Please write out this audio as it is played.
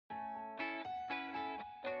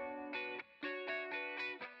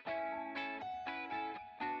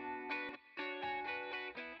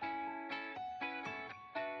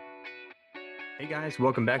Hey guys,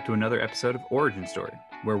 welcome back to another episode of Origin Story,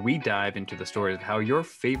 where we dive into the stories of how your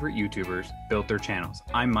favorite YouTubers built their channels.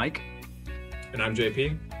 I'm Mike. And I'm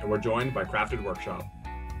JP, and we're joined by Crafted Workshop.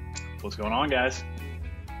 What's going on, guys?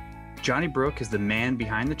 Johnny Brooke is the man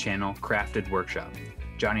behind the channel Crafted Workshop.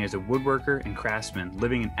 Johnny is a woodworker and craftsman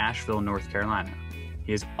living in Asheville, North Carolina.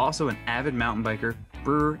 He is also an avid mountain biker,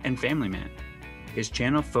 brewer, and family man. His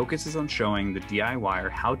channel focuses on showing the DIYer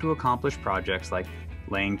how to accomplish projects like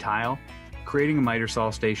laying tile, creating a miter saw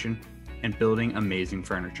station, and building amazing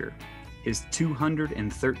furniture. His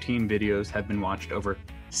 213 videos have been watched over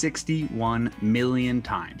 61 million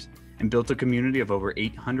times and built a community of over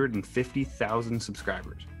 850,000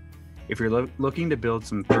 subscribers. If you're looking to build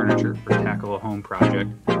some furniture or tackle a home project,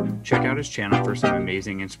 check out his channel for some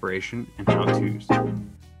amazing inspiration and how-tos.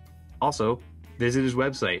 Also, visit his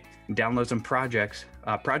website and download some project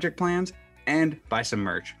plans and buy some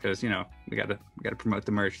merch, because we gotta promote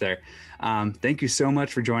the merch there. Thank you so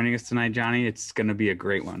much for joining us tonight, Johnny. It's gonna be a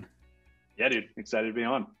great one. Yeah, dude, excited to be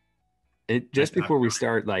on. Just before we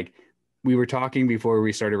start, we were talking before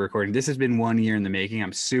we started recording. This has been 1 year in the making.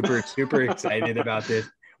 I'm super excited about this.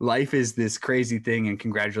 Life is this crazy thing, and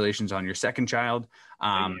congratulations on your second child.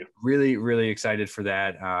 Really excited for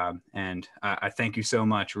that. And I thank you so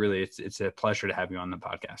much. Really, it's a pleasure to have you on the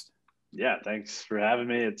podcast. Yeah, thanks for having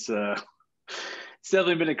me. It's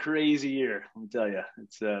definitely been a crazy year. Let me tell you,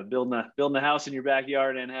 it's building a house in your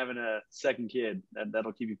backyard and having a second kid.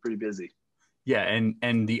 That'll keep you pretty busy. Yeah,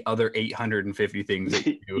 and the other 850 things that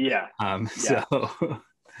you do. Yeah. So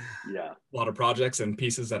yeah, A lot of projects and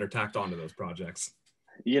pieces that are tacked onto those projects.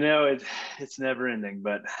 It's never ending,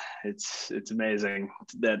 but it's amazing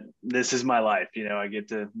that this is my life. I get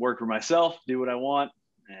to work for myself, do what I want,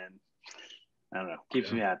 and I don't know,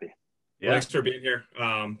 keeps me happy. Well, thanks for being here.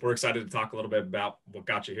 We're excited to talk a little bit about what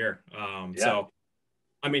got you here. So,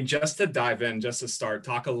 just to dive in, just to start,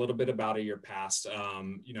 talk a little bit about your past.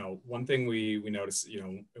 One thing we noticed,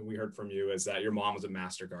 we heard from you is that your mom was a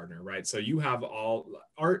master gardener, right? So you have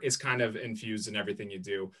art is kind of infused in everything you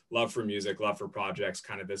do. Love for music, love for projects,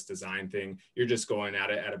 kind of this design thing. You're just going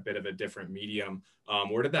at it at a bit of a different medium.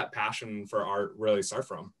 Where did that passion for art really start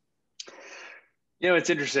from?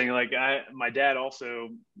 It's interesting. My dad also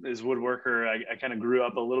is woodworker. I kind of grew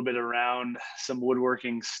up a little bit around some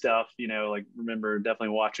woodworking stuff, remember definitely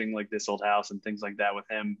watching This Old House and things like that with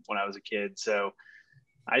him when I was a kid. So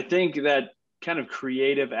I think that kind of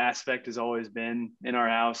creative aspect has always been in our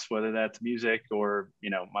house, whether that's music or,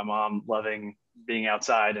 my mom loving being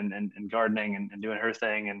outside and gardening and doing her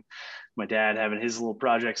thing, and my dad having his little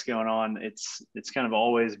projects going on. It's kind of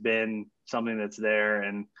always been something that's there.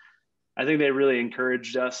 And I think they really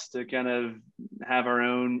encouraged us to kind of have our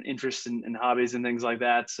own interests and hobbies and things like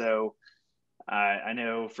that. So I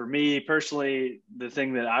know for me personally, the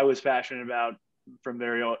thing that I was passionate about from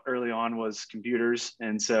very early on was computers.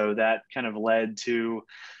 And so that kind of led to,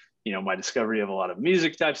 my discovery of a lot of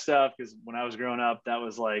music type stuff. Because when I was growing up, that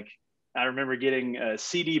was I remember getting a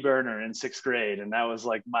CD burner in 6th grade. And that was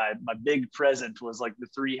my big present was the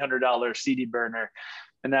 $300 CD burner.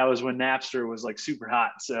 And that was when Napster was super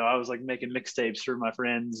hot. So I was making mixtapes for my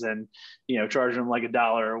friends and, charging them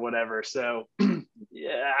 $1 or whatever. So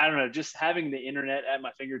yeah, I don't know, just having the internet at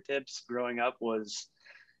my fingertips growing up was,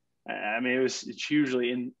 it's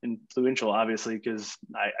hugely influential, obviously, because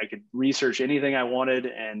I could research anything I wanted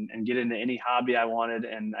and get into any hobby I wanted.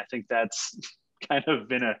 And I think that's kind of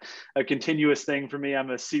been a continuous thing for me.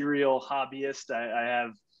 I'm a serial hobbyist. I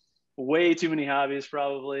have way too many hobbies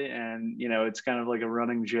probably, and it's kind of a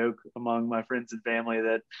running joke among my friends and family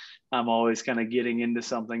that I'm always kind of getting into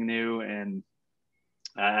something new, and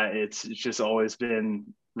it's just always been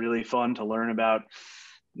really fun to learn about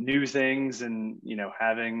new things, and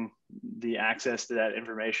having the access to that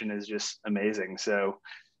information is just amazing. So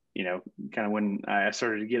kind of when I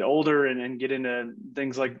started to get older and get into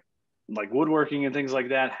things like woodworking and things like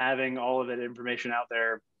that, having all of that information out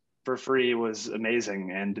there for free was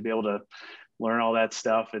amazing. And to be able to learn all that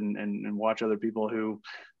stuff and watch other people who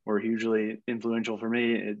were hugely influential for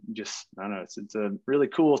me, it just, I don't know, it's a really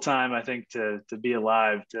cool time, I think, to be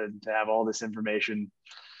alive, to have all this information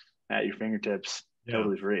at your fingertips,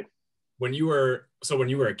 totally free. When you were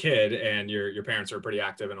a kid and your parents were pretty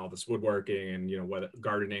active in all this woodworking and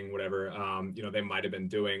gardening, whatever, they might have been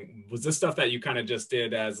doing, was this stuff that you kind of just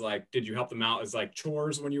did as did you help them out as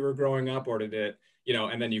chores when you were growing up, or did it,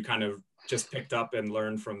 and then you kind of just picked up and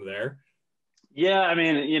learned from there? Yeah,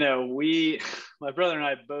 my brother and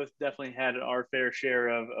I both definitely had our fair share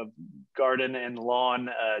of garden and lawn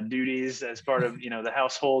duties as part of the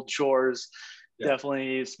household chores.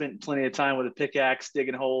 Definitely spent plenty of time with a pickaxe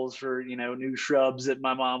digging holes for new shrubs that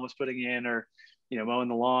my mom was putting in, or mowing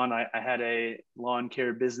the lawn. I had a lawn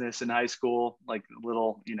care business in high school, like a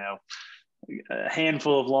little, a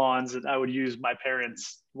handful of lawns that I would use my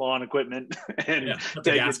parents' lawn equipment and put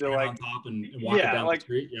the take gas it to can like, on top and walk it down the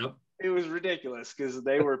street. Yep. It was ridiculous because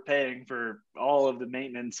they were paying for all of the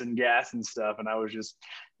maintenance and gas and stuff, and I was just,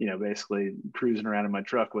 basically cruising around in my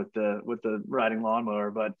truck with the riding lawnmower.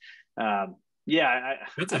 But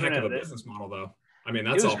that's a heck of a business model, though. I mean,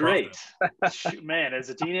 that's it was all great. Man, as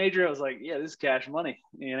a teenager, I was like, yeah, this is cash money.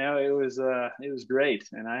 It was great,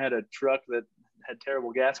 and I had a truck that had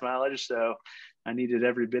terrible gas mileage, so I needed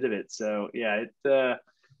every bit of it. So yeah,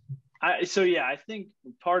 I think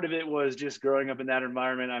part of it was just growing up in that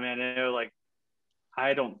environment. I mean, I know, like,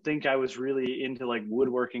 I don't think I was really into like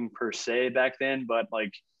woodworking per se back then, but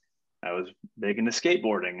like I was big into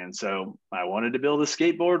skateboarding. And so I wanted to build a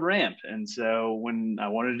skateboard ramp. And so when I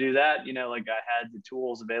wanted to do that, like I had the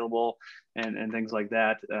tools available and things like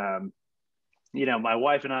that. My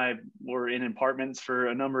wife and I were in apartments for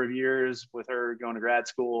a number of years with her going to grad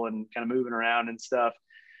school and kind of moving around and stuff.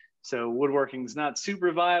 So woodworking is not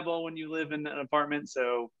super viable when you live in an apartment.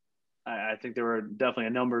 So I think there were definitely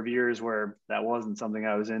a number of years where that wasn't something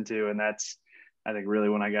I was into. And that's, I think, really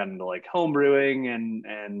when I got into like home brewing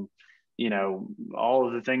and all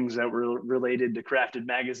of the things that were related to Crafted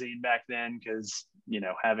Magazine back then, because,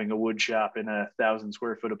 having a wood shop in a 1,000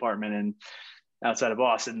 square foot apartment and outside of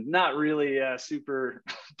Boston, not really super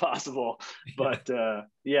possible. But I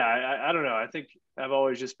don't know. I think I've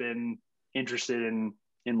always just been interested in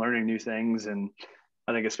learning new things. And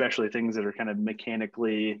I think especially things that are kind of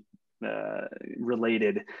mechanically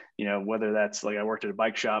related, whether that's like I worked at a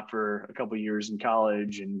bike shop for a couple of years in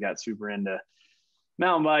college and got super into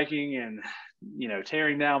mountain biking and,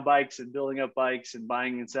 tearing down bikes and building up bikes and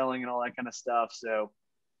buying and selling and all that kind of stuff. So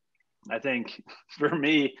I think for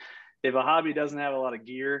me, if a hobby doesn't have a lot of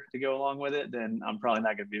gear to go along with it, then I'm probably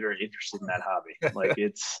not going to be very interested in that hobby. Like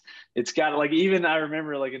it's got like, even I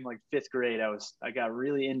remember like in like 5th grade, I got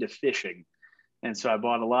really into fishing. And so I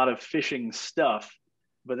bought a lot of fishing stuff,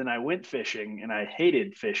 but then I went fishing and I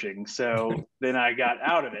hated fishing. So then I got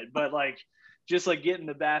out of it. But like, just like getting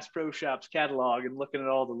the Bass Pro Shops catalog and looking at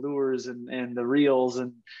all the lures and the reels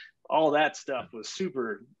and all that stuff was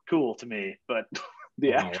super cool to me. But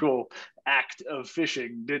the actual act of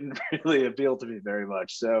fishing didn't really appeal to me very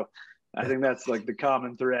much. So I think that's like the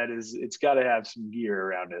common thread is it's got to have some gear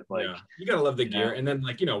around it. Like you got to love the gear. And then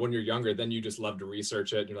like, when you're younger, then you just love to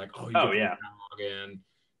research it. You're like, you get the catalog and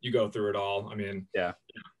you go through it all. I mean,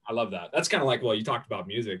 I love that. That's kind of like, well, you talked about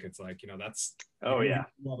music. It's like, that's, all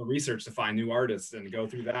the research to find new artists and go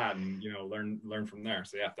through that and, learn from there.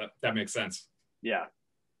 So yeah, that makes sense. Yeah.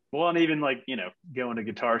 Well, and even like, going to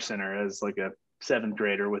Guitar Center as like a 7th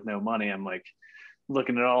grader with no money, I'm like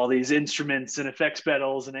looking at all these instruments and effects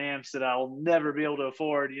pedals and amps that I'll never be able to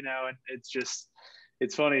afford, and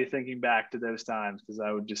it's funny thinking back to those times because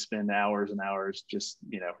I would just spend hours and hours just,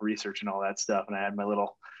 researching all that stuff. And I had my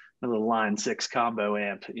little Line 6 combo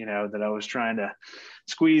amp, that I was trying to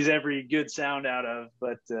squeeze every good sound out of.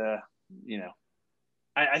 But,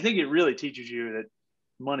 I think it really teaches you that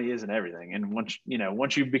money isn't everything. And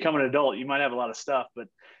once you become an adult, you might have a lot of stuff, but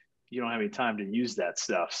you don't have any time to use that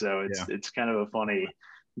stuff. So it's kind of a funny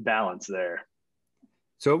balance there.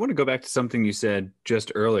 So I want to go back to something you said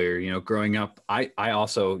just earlier. Growing up, I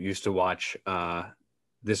also used to watch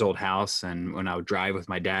This Old House, and when I would drive with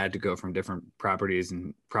my dad to go from different properties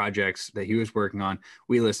and projects that he was working on,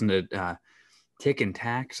 we listened to Tick and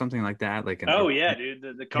Tack, something like that. Like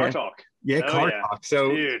the car talk. Yeah, car talk.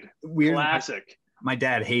 So dude, classic. My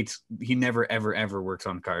dad he never ever works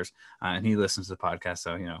on cars, and he listens to the podcast.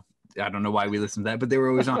 So I don't know why we listened to that, but they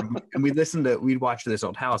were always on. And we'd watch This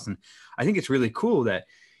Old House, and I think it's really cool that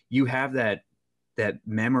you have that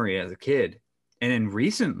memory as a kid, and then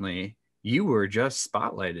recently you were just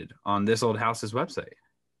spotlighted on This Old House's website.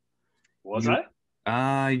 Was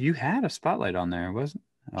I? You had a spotlight on there, wasn't?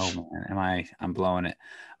 Oh man, I'm blowing it.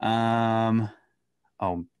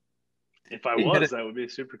 If I was, that would be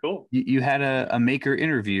super cool. You had a maker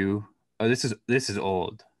interview. Oh, this is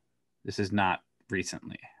old. This is not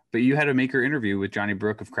recently, but you had a maker interview with Johnny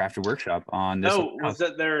Brooke of Crafted Workshop on this. Oh, was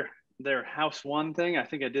that their House One thing? I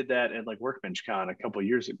think I did that at like Workbench Con a couple of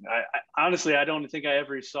years ago. I honestly, I don't think I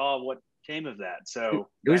ever saw what came of that. So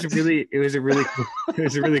it was a really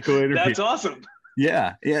cool interview. That's awesome.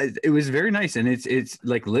 Yeah, it was very nice, and it's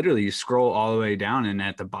like literally you scroll all the way down, and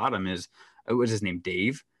at the bottom is what's his name,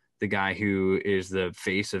 Dave, the guy who is the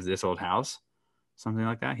face of This Old House, something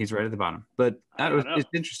like that. He's right at the bottom. But it's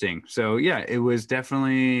interesting. So yeah, it was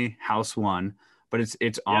definitely House One, but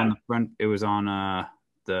it's on the front. It was on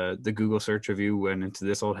the Google search of you went into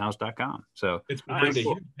thisoldhouse.com. So it's behind a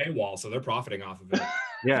cool. huge paywall, so they're profiting off of it.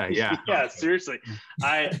 yeah. Yeah, seriously.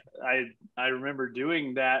 I remember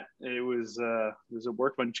doing that. It was a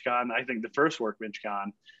workbench con, I think the first workbench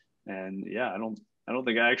con. And yeah, I don't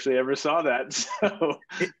think I actually ever saw that. So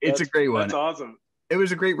it's a great one. That's awesome. It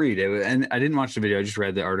was a great read. And I didn't watch the video, I just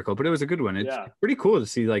read the article, but it was a good one. It's pretty cool to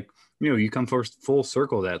see, like, you know, you come full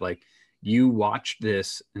circle that, like, you watched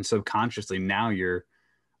this and subconsciously now you're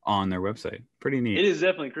on their website. Pretty neat. It is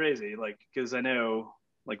definitely crazy. Like, because I know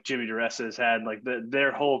like Jimmy DeRessa's had like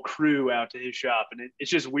their whole crew out to his shop, and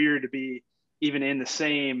it's just weird to be even in the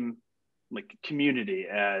same like community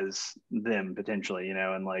as them potentially, you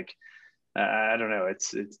know, and like, I don't know. It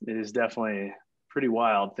is definitely pretty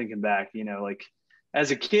wild thinking back, you know, like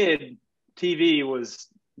as a kid, TV was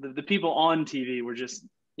the people on TV were just,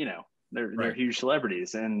 you know, they're huge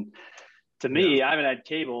celebrities. And to me, I haven't had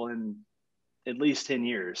cable in at least 10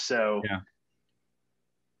 years. So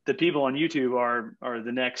the people on YouTube are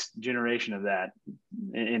the next generation of that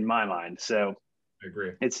in my mind. So I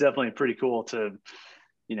agree. It's definitely pretty cool to,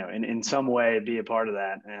 you know, in some way be a part of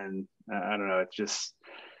that. And I don't know,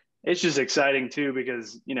 it's just exciting too,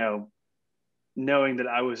 because, you know, knowing that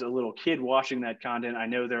I was a little kid watching that content, I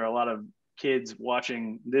know there are a lot of kids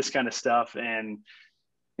watching this kind of stuff, and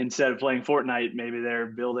instead of playing Fortnite, maybe they're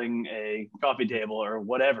building a coffee table or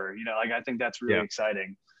whatever, you know, like, I think that's really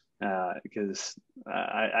exciting because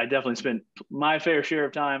I definitely spent my fair share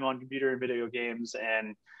of time on computer and video games,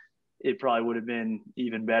 and it probably would have been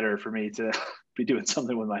even better for me to be doing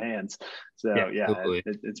something with my hands. So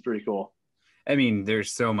it's pretty cool. I mean,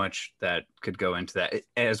 there's so much that could go into that,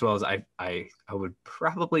 as well as I would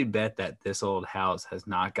probably bet that This Old House has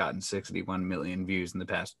not gotten 61 million views in the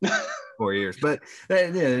past 4 years. But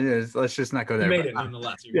let's just not go there. You made it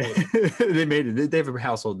nonetheless. They made it. They have a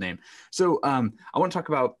household name. So I want to talk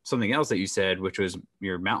about something else that you said, which was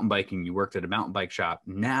your mountain biking. You worked at a mountain bike shop.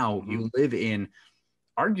 Now you live in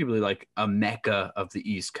arguably like a mecca of the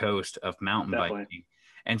East Coast of mountain biking.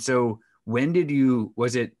 And so when did you,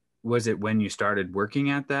 was it when you started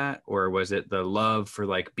working at that, or was it the love for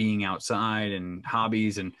like being outside and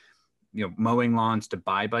hobbies and, you know, mowing lawns to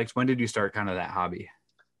buy bikes? When did you start kind of that hobby?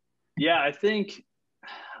 Yeah, I think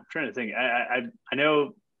I'm trying to think. I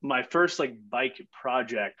know my first like bike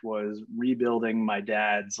project was rebuilding my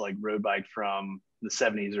dad's like road bike from the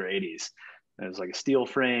 70s or 80s. It was like a steel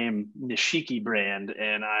frame Nishiki brand,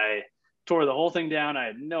 and I tore the whole thing down. I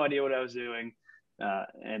had no idea what I was doing.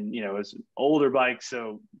 And, you know, it was an older bike.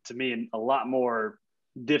 So to me, a lot more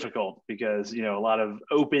difficult because, you know, a lot of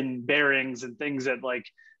open bearings and things that like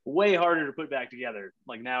way harder to put back together.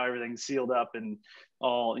 Like now everything's sealed up and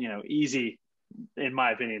all, you know, easy in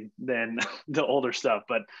my opinion than the older stuff,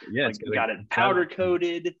 but like, got it powder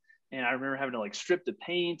coated. And I remember having to like strip the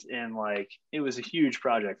paint, and like, it was a huge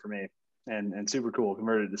project for me and super cool,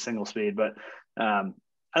 converted to single speed. But I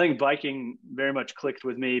think biking very much clicked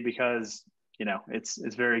with me because, you know, it's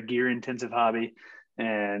very gear intensive hobby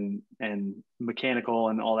and mechanical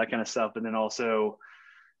and all that kind of stuff. And then also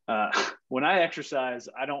when I exercise,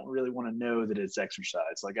 I don't really want to know that it's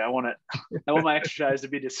exercise. Like I want my exercise to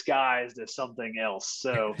be disguised as something else.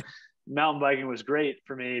 So mountain biking was great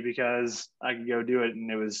for me because I could go do it.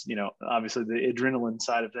 And it was, you know, obviously the adrenaline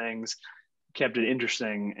side of things kept it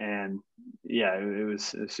interesting. And yeah, it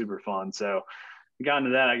was super fun. So I got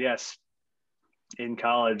into that, I guess, in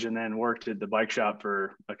college, and then worked at the bike shop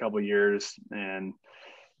for a couple of years, and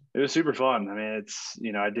it was super fun. I mean, it's,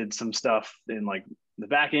 you know, I did some stuff in like the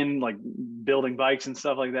back end, like building bikes and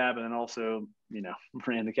stuff like that, but then also, you know,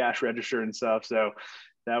 ran the cash register and stuff. So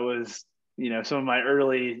that was, you know, some of my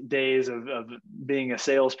early days of being a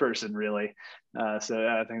salesperson, really. So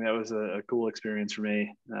I think that was a cool experience for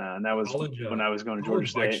me. And that was when I was going to Georgia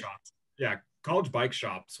State. Yeah, college bike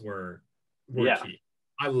shops were key.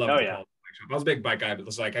 I love college bike shop. I was a big bike guy, but it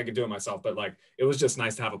was like I could do it myself. But like it was just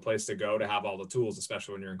nice to have a place to go to have all the tools,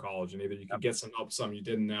 especially when you're in college. And either you could get some help, some you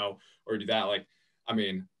didn't know, or do that. Like, I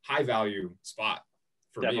mean, high value spot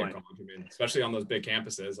for me in college. I mean, especially on those big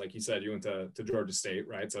campuses. Like you said, you went to Georgia State,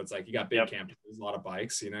 right? So it's like you got big campuses, a lot of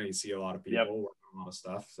bikes. You know, you see a lot of people working on a lot of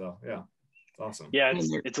stuff. So yeah, it's awesome. Yeah,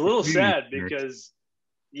 it's a little sad because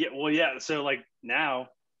so like now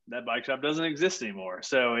that bike shop doesn't exist anymore.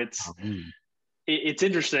 So it's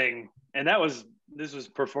interesting. And this was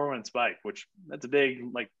Performance Bike, which that's a big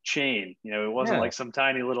like chain, you know, it wasn't like some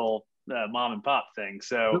tiny little mom and pop thing.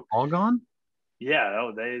 So all gone. Yeah.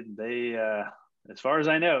 Oh, they as far as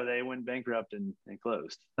I know, they went bankrupt and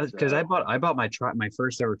closed. Because I bought my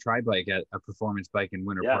first ever tri bike at a performance bike in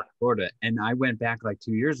Winter Park, Florida, and I went back like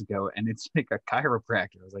 2 years ago, and it's like a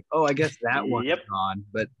chiropractor. I was like, oh, I guess that one's gone,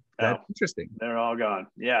 but that's interesting. They're all gone.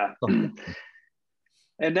 Yeah.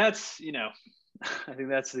 And that's, you know, I think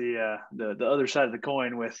that's the other side of the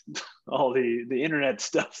coin with all the internet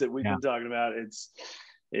stuff that we've been talking about.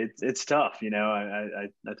 It's tough, you know.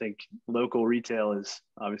 I think local retail is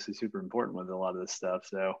obviously super important with a lot of this stuff.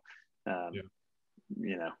 So,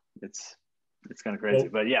 you know, it's kind of crazy,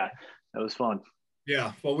 but yeah, that was fun.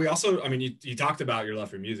 Yeah. Well, we also, I mean, you talked about your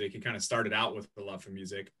love for music. You kind of started out with the love for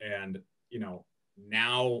music, and, you know,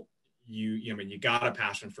 now I mean, you got a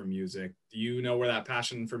passion for music. Do you know where that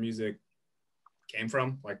passion for music came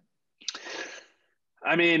from? Like,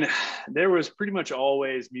 I mean, there was pretty much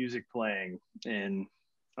always music playing in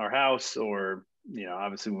our house, or, you know,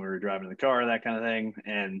 obviously when we were driving in the car, that kind of thing.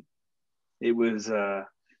 And it was,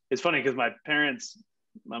 it's funny because my parents,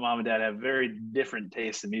 my mom and dad, have very different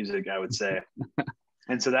tastes in music, I would say.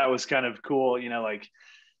 And so that was kind of cool, you know, like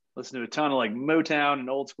listen to a ton of like Motown and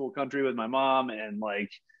old school country with my mom, and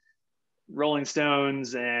like Rolling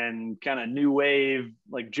Stones and kind of new wave,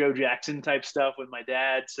 like Joe Jackson type stuff with my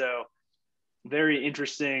dad. So very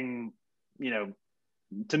interesting, you know,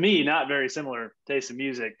 to me, not very similar taste in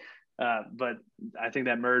music. But I think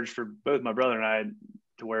that merged for both my brother and I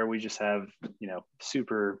to where we just have, you know,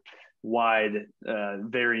 super wide,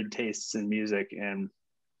 varied tastes in music. And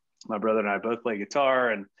my brother and I both play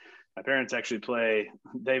guitar, and my parents actually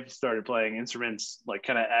they've started playing instruments like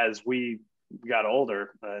kind of as we got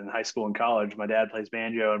older, in high school and college. My dad plays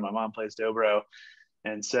banjo and my mom plays dobro.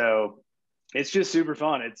 And so it's just super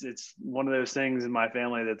fun. It's one of those things in my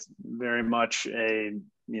family that's very much a,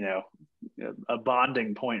 you know, a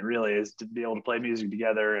bonding point, really, is to be able to play music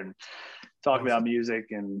together and talk about music.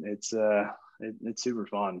 And it's super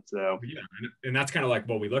fun. So yeah. And that's kind of like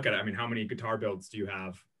what we look at. I mean, how many guitar builds do you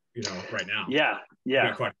have, you know, right now? Yeah. You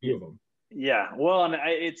got quite a few of them. Yeah. Well, and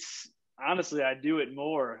it's honestly, I do it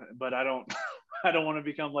more, but I don't want to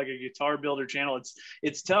become like a guitar builder channel.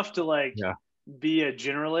 It's tough to like be a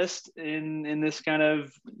generalist in this kind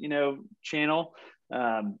of, you know, channel,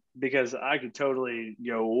 because I could totally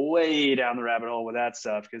go way down the rabbit hole with that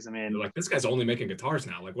stuff. Because I mean, you're like, this guy's only making guitars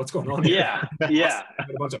now. Like, what's going on here? Yeah. A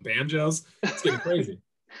bunch of banjos. It's getting crazy.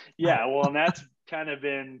 Yeah. Well, and that's kind of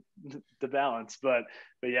been the balance, but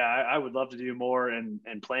yeah, I would love to do more and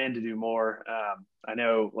plan to do more. I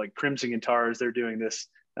know like Crimson Guitars, they're doing this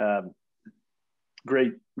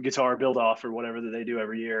great guitar build off or whatever that they do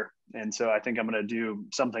every year. And so I think I'm going to do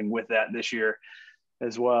something with that this year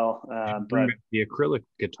as well. But the acrylic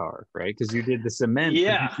guitar, right? Because you did the cement.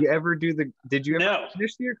 Yeah. Did you ever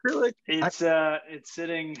finish the acrylic? It's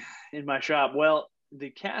sitting in my shop. Well, the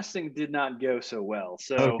casting did not go so well.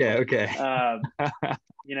 So, okay.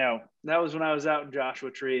 You know, that was when I was out in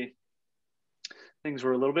Joshua Tree. Things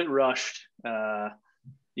were a little bit rushed.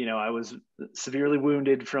 You know, I was severely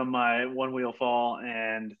wounded from my one wheel fall,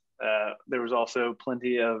 and there was also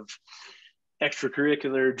plenty of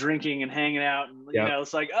extracurricular drinking and hanging out. And, you know,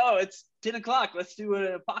 it's like, oh, it's 10 o'clock. Let's do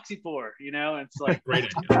an epoxy pour, you know? And it's like,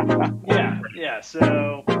 great. Yeah.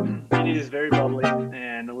 So it is very bubbly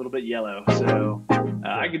and a little bit yellow. So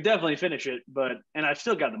I could definitely finish it, and I've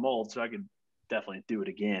still got the mold, so I could definitely do it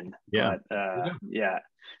again. Yeah. But yeah,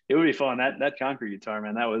 it would be fun. That concrete guitar,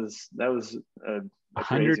 man, that was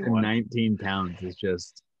 119 pounds is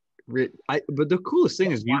just but the coolest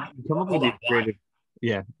thing is you come up with these creative.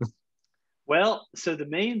 Yeah. Well, so the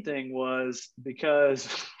main thing was because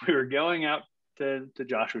we were going out to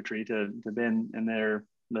Joshua Tree to Ben and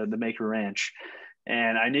the Maker Ranch,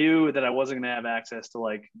 and I knew that I wasn't going to have access to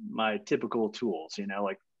like my typical tools, you know,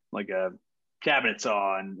 like a cabinet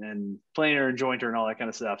saw and planer and jointer and all that kind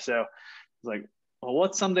of stuff. So I was like, well,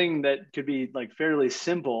 what's something that could be like fairly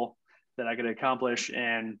simple that I could accomplish?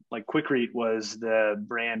 And like Quikrete was the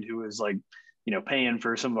brand who was like, you know, paying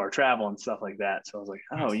for some of our travel and stuff like that. So I was like,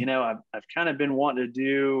 oh, you know, I've kind of been wanting to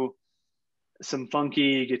do some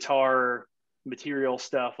funky guitar material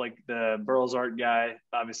stuff. Like the Burles Art guy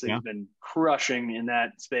obviously has been crushing in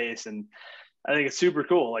that space. And I think it's super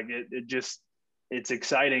cool. Like it's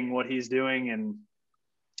exciting what he's doing. And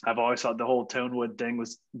I've always thought the whole Tonewood thing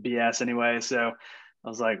was BS anyway. So I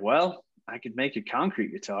was like, well, I could make a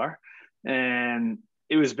concrete guitar. And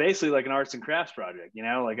it was basically like an arts and crafts project, you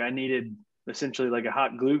know, like I needed essentially like a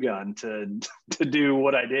hot glue gun to do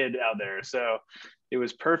what I did out there. So it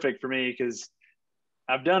was perfect for me because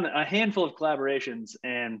I've done a handful of collaborations,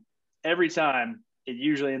 and every time it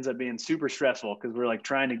usually ends up being super stressful because we're like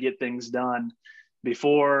trying to get things done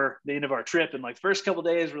before the end of our trip. And like first couple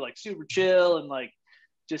days were like super chill and like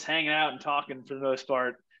just hanging out and talking for the most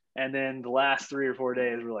part. And then the last 3 or 4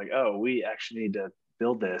 days we're like, oh, we actually need to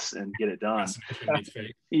build this and get it done.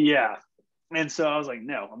 Yeah. And so I was like,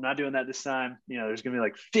 no, I'm not doing that this time. You know, there's going to be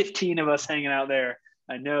like 15 of us hanging out there.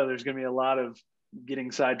 I know there's going to be a lot of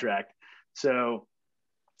getting sidetracked. So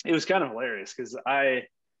it was kind of hilarious because I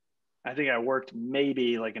think I worked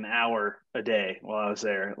maybe like an hour a day while I was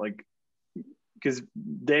there. Like, because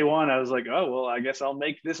day one, I was like, oh, well, I guess I'll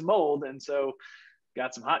make this mold. And so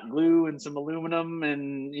got some hot glue and some aluminum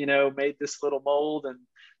and, you know, made this little mold and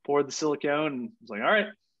poured the silicone and was like, all right,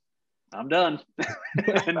 I'm done.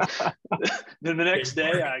 And then the next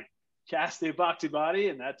day I cast the epoxy body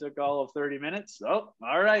and that took all of 30 minutes. Oh,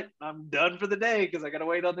 all right, I'm done for the day because I got to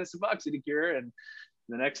wait on this epoxy to cure. And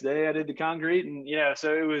the next day I did the concrete and yeah,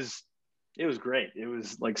 so it was great. It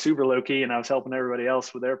was like super low key and I was helping everybody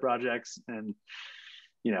else with their projects. And,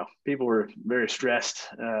 you know, people were very stressed.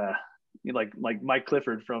 Like Mike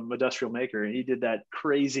Clifford from Industrial Maker, he did that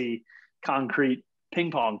crazy concrete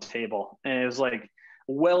ping pong table. And it was like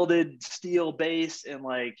welded steel base and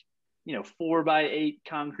like, you know, 4x8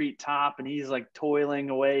 concrete top. And he's like toiling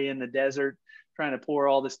away in the desert trying to pour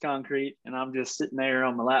all this concrete. And I'm just sitting there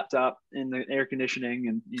on my laptop in the air conditioning.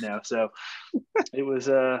 And, you know, so it was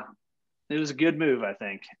a good move, I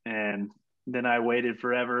think. And then I waited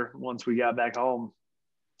forever once we got back home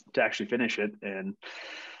to actually finish it. And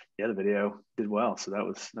yeah, the video did well. So that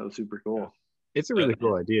was super cool. It's a really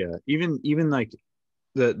cool idea. Even like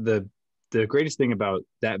the greatest thing about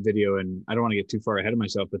that video, and I don't want to get too far ahead of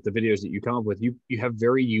myself, but the videos that you come up with, you have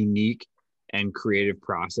very unique and creative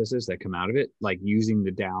processes that come out of it, like using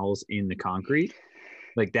the dowels in the concrete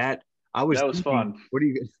like that. That was thinking, fun. What are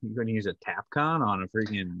you going to use a Tapcon on a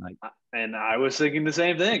freaking like? And I was thinking the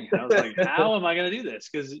same thing. I was like, how am I going to do this?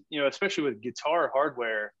 Because, you know, especially with guitar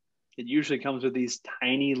hardware, it usually comes with these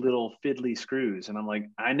tiny little fiddly screws. And I'm like,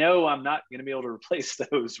 I know I'm not going to be able to replace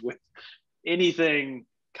those with anything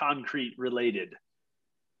concrete related.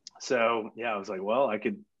 So yeah, I was like, well, I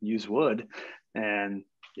could use wood. And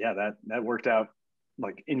yeah, that worked out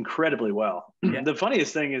like incredibly well. Yeah. The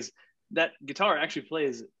funniest thing is that guitar actually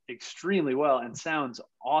plays extremely well and sounds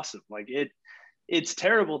awesome. Like it's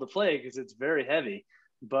terrible to play because it's very heavy,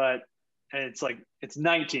 but it's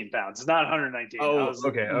 19 pounds. It's not 119. Oh,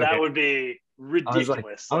 okay. That would be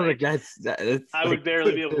ridiculous. I was like that's I would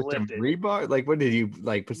barely be able to lift it. Rebar? Like, what did you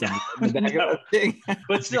like put some in the back of the thing?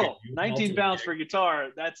 But still, 19 pounds for guitar,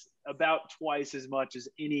 that's about twice as much as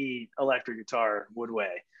any electric guitar would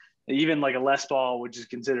weigh. Even like a Les Paul, which is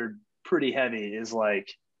considered pretty heavy, is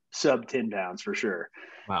like sub 10 pounds for sure.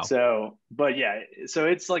 Wow. So, but yeah, so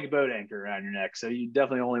it's like a boat anchor around your neck. So you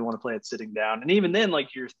definitely only want to play it sitting down. And even then,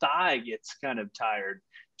 like your thigh gets kind of tired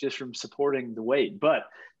just from supporting the weight, but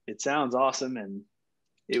it sounds awesome. And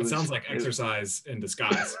it sounds like exercise in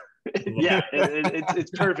disguise. Yeah,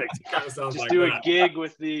 it's perfect. It kind of sounds just like do that. a gig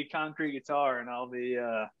with the concrete guitar and I'll be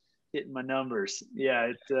hitting my numbers.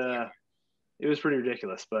 Yeah, it was pretty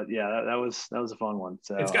ridiculous, but yeah, that was a fun one.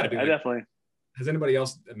 So it's got to be. I definitely. Has anybody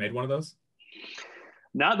else made one of those?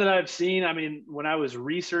 Not that I've seen. I mean, when I was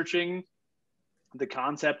researching the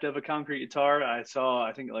concept of a concrete guitar, I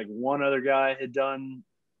think like one other guy had done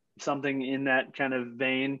something in that kind of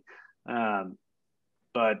vein.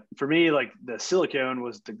 But for me, like the silicone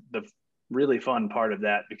was the really fun part of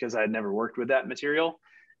that because I had never worked with that material.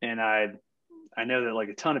 And I know that like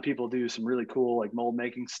a ton of people do some really cool like mold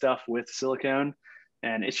making stuff with silicone.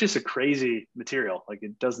 And it's just a crazy material. Like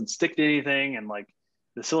it doesn't stick to anything. And like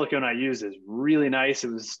the silicone I use is really nice.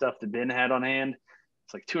 It was stuff that Ben had on hand.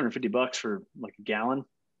 It's like $250 for like a gallon.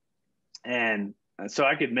 And so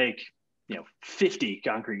I could make, 50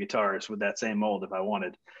 concrete guitars with that same mold if I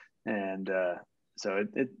wanted. And so I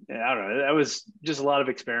don't know, that was just a lot of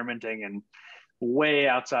experimenting and way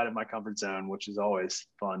outside of my comfort zone, which is always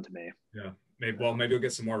fun to me. Yeah. Maybe we'll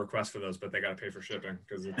get some more requests for those, but they got to pay for shipping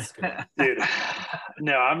because it's dude.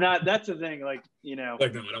 No, I'm not. That's the thing. Like, like, no, I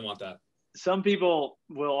don't want that. Some people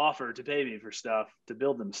will offer to pay me for stuff to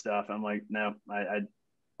build them stuff. I'm like, no, I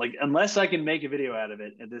like, unless I can make a video out of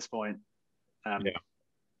it at this point,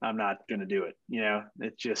 I'm not going to do it.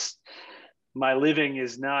 It's just, my living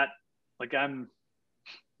is not like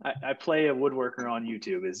I play a woodworker on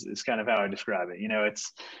YouTube is kind of how I describe it.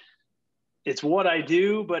 It's what I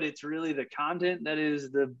do, but it's really the content that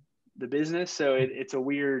is the business. So it's a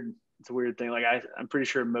weird thing. Like I'm pretty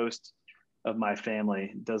sure most of my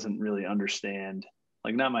family doesn't really understand,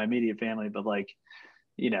 like not my immediate family, but like,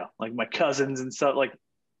 like my cousins and stuff, like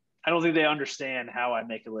I don't think they understand how I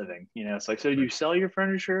make a living. You know, it's like, so do you sell your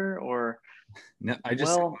furniture or? No, I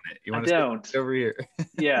just Well, you I want to don't. over here.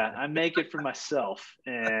 Yeah, I make it for myself,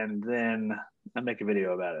 and then I make a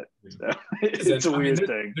video about it. So it's a I mean, weird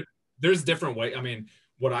thing. There's different way. I mean,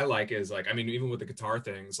 what I like is like, I mean, even with the guitar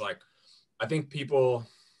things, like, I think people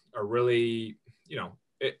are really, you know,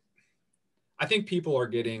 I think people are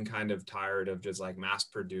getting kind of tired of just like mass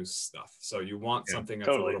produced stuff. So you want something that's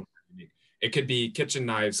a little more unique. It could be kitchen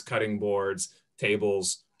knives, cutting boards,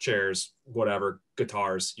 tables, chairs, whatever,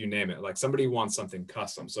 guitars, you name it. Like somebody wants something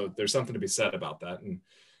custom. So there's something to be said about that. And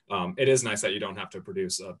it is nice that you don't have to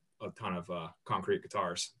produce a ton of concrete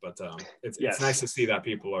guitars, but it's nice to see that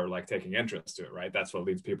people are like taking interest to it, right? That's what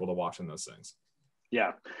leads people to watching those things.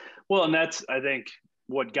 Yeah. Well, and that's, I think,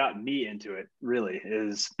 what got me into it really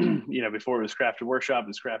is, you know, before it was Crafted Workshop, it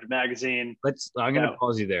was Crafted Magazine. I'm going to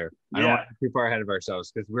pause you there. I don't want to be too far ahead of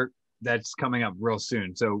ourselves because that's coming up real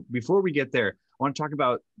soon. So before we get there, I want to talk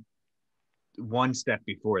about one step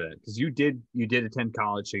before that, because you did attend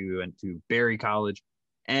college. So you went to Berry College,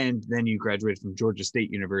 and then you graduated from Georgia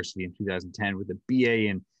State University in 2010 with a BA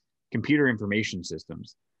in Computer Information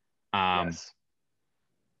Systems. Yes.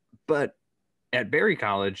 But at Berry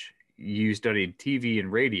College, you studied TV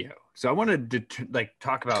and radio. So I wanted to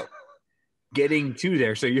talk about getting to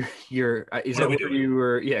there. So you're is that where you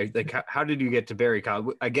were? Yeah. Like how did you get to Berry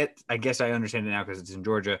College? I guess I understand it now because it's in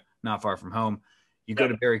Georgia, not far from home. You go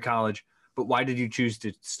to Berry College, but why did you choose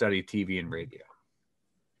to study TV and radio?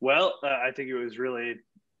 Well, I think it was really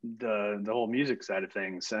the whole music side of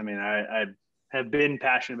things. I mean, I have been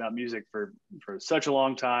passionate about music for such a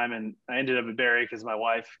long time, and I ended up at Berry because my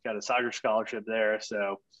wife got a soccer scholarship there.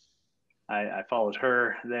 So I followed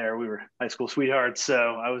her there. We were high school sweethearts.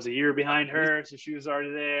 So I was a year behind her. So she was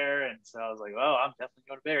already there. And so I was like, oh, I'm definitely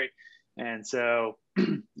going to Berry. And so,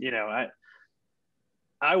 you know,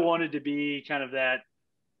 I wanted to be kind of that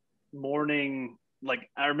morning. Like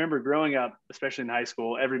I remember growing up, especially in high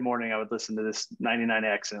school, every morning I would listen to this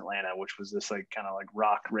 99X in Atlanta, which was this like kind of like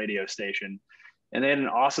rock radio station. And they had an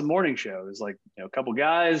awesome morning show. It was like, you know, a couple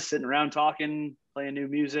guys sitting around talking, playing new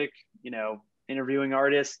music, you know, interviewing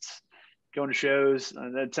artists, going to shows.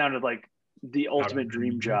 That sounded like the ultimate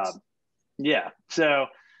dream job. Yeah. So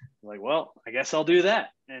like, well, I guess I'll do that.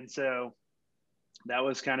 And so that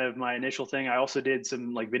was kind of my initial thing. I also did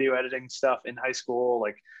some like video editing stuff in high school,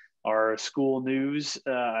 like our school news.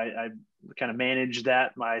 I kind of managed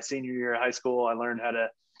that my senior year of high school. I learned how to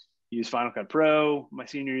use Final Cut Pro my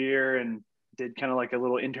senior year and did kind of like a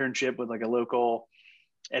little internship with like a local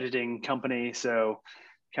editing company. So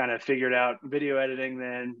kind of figured out video editing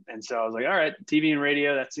then. And so I was like, all right, TV and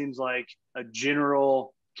radio, that seems like a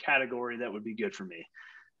general category that would be good for me.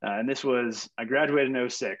 And I graduated in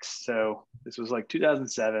 2006. So this was like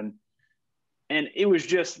 2007. And it was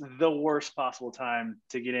just the worst possible time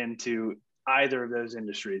to get into either of those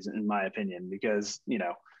industries, in my opinion, because, you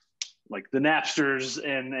know, like the Napsters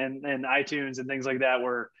and iTunes and things like that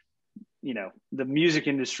were, you know, the music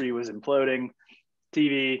industry was imploding.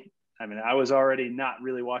 TV, I mean, I was already not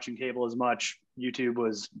really watching cable as much. YouTube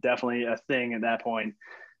was definitely a thing at that point.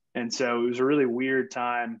 And so it was a really weird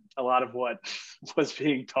time. A lot of what was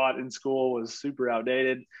being taught in school was super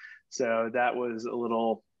outdated. So that was a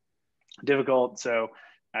little difficult. So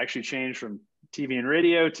I actually changed from TV and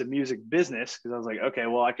radio to music business because I was like, okay,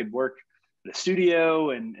 well, I could work at a studio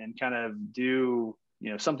and kind of do,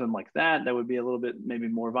 you know, something like that. That would be a little bit maybe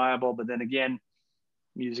more viable. But then again,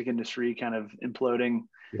 music industry kind of imploding.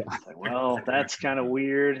 Yeah. Like, well, that's kind of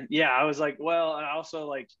weird. Yeah. I was like, well, I also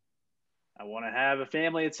like, I want to have a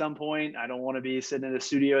family at some point. I don't want to be sitting in a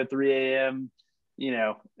studio at 3 a.m., you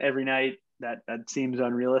know, every night. That seems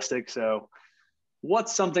unrealistic. So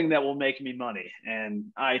what's something that will make me money? And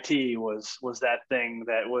IT was that thing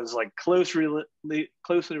that was like closely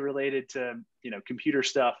related to, you know, computer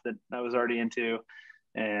stuff that I was already into.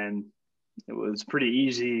 And it was pretty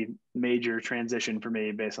easy major transition for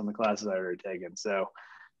me based on the classes I already taken. So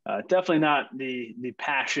definitely not the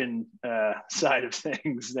passion side of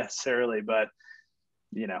things necessarily, but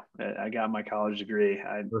you know, I got my college degree.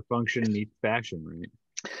 Or function meets passion, right?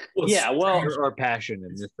 Well, yeah, well, or passion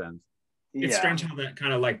in this sense. It's strange how that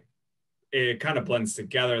kind of like it kind of blends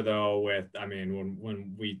together though with, I mean,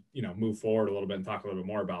 when we, you know, move forward a little bit and talk a little bit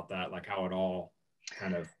more about that, like how it all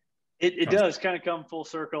kind of it does kind of come full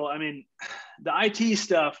circle. I mean, the IT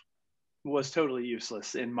stuff was totally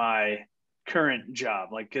useless in my current job,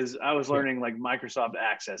 like because I was learning like Microsoft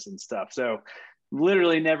Access and stuff. So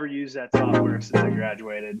literally never used that software since I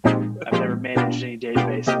graduated. I've never managed any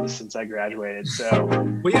databases since I graduated. So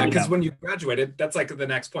well, yeah, because when you graduated, that's like the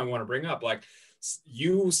next point I want to bring up. Like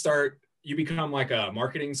you start you become like a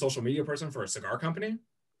marketing social media person for a cigar company.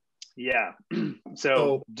 Yeah.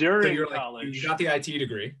 So So during you're like, college, you got the IT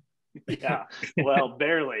degree. yeah, well,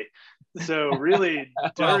 barely. So really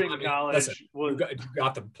during college listen, was, you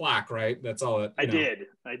got the plaque, right? That's all it, I did.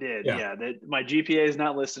 Yeah. Yeah. That my GPA is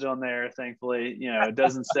not listed on there, thankfully. You know, it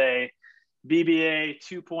doesn't say BBA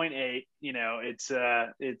 2.8. You know, it's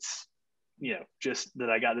you know, just that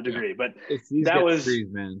I got the degree. But It's these that was degrees,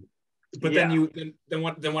 man. But yeah. then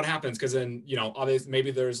what happens? Because then, you know, obviously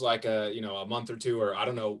maybe there's like a, you know, a month or two, or I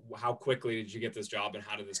don't know, how quickly did you get this job and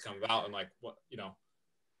how did this come about? And like, what, you know,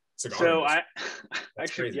 cigar So industry. I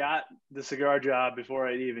actually crazy. got the cigar job before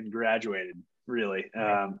I even graduated, really,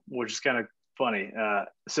 which is kind of funny.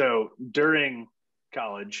 So during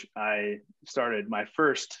college, I started my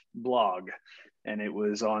first blog, and it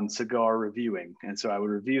was on cigar reviewing. And so I would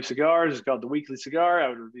review cigars. It's called The Weekly Cigar. I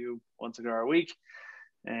would review one cigar a week.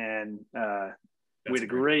 And we had a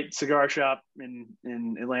great cigar shop in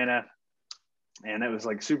Atlanta. And it was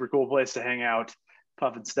like a super cool place to hang out,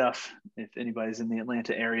 puffing stuff, if anybody's in the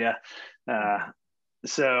Atlanta area.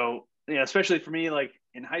 So, you know, especially for me, like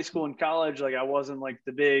in high school and college, like I wasn't like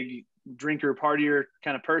the big drinker partier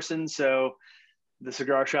kind of person. So the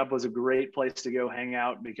cigar shop was a great place to go hang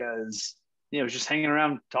out because, you know, it was just hanging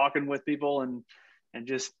around, talking with people and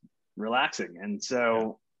just relaxing. And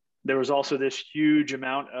so there was also this huge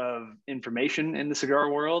amount of information in the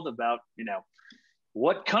cigar world about, you know,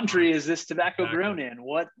 what country is this tobacco grown in?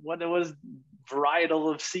 What was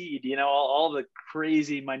varietal of seed? You know, all the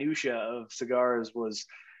crazy minutia of cigars was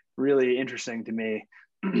really interesting to me.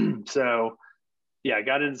 So yeah, I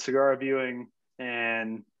got into cigar reviewing,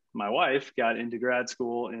 and my wife got into grad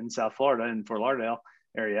school in South Florida, in Fort Lauderdale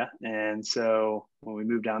area. And so when we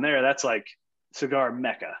moved down there, that's like cigar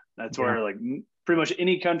mecca. That's where like pretty much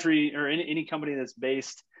any country or any company that's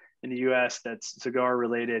based in the US that's cigar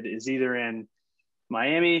related is either in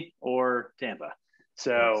Miami or Tampa.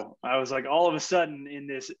 So I was like all of a sudden in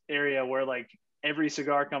this area where like every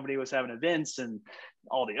cigar company was having events and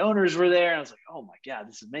all the owners were there. I was like, oh my God,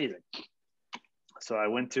 this is amazing. So I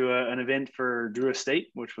went to an event for Drew Estate,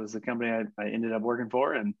 which was the company I ended up working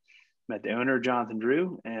for, and met the owner, Jonathan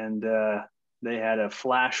Drew. And they had a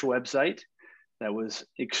Flash website that was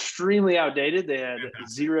extremely outdated. They had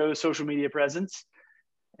zero social media presence.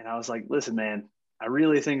 And I was like, listen, man, I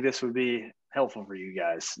really think this would be helpful for you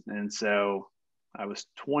guys. And so I was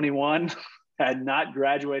 21, had not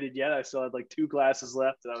graduated yet. I still had like 2 classes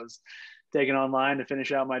left that I was taking online to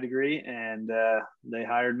finish out my degree, and they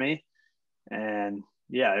hired me. And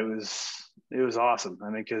yeah, it was awesome. I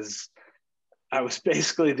mean, because I was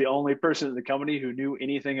basically the only person in the company who knew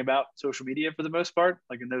anything about social media for the most part,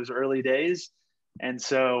 like in those early days. And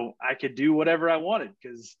so I could do whatever I wanted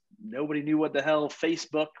because nobody knew what the hell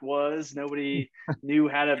Facebook was. Nobody knew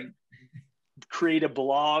how to create a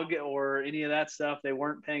blog or any of that stuff. They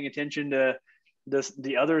weren't paying attention to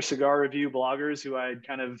the other cigar review bloggers who I had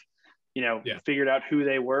kind of, you know, figured out who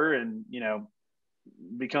they were and, you know,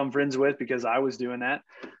 become friends with because I was doing that.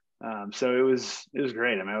 So it was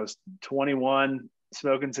great. I mean, I was 21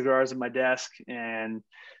 smoking cigars at my desk, and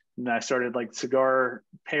I started like cigar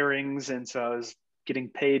pairings. And so I was getting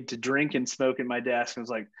paid to drink and smoke at my desk. I was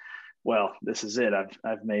like, well, this is it.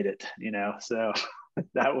 I've made it, you know? So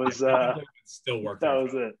that was, still worked. That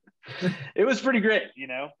was it. It was pretty great. You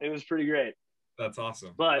know, it was pretty great. That's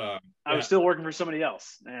awesome. But I was still working for somebody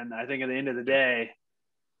else. And I think at the end of the day,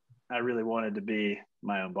 I really wanted to be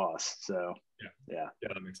my own boss. So yeah,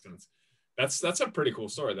 that makes sense. That's a pretty cool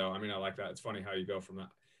story though. I mean, I like that. It's funny how you go from that.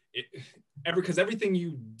 Because everything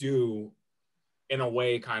you do in a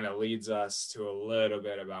way kind of leads us to a little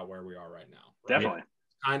bit about where we are right now. Right? Definitely.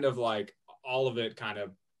 Kind of like all of it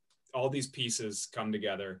all these pieces come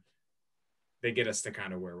together. They get us to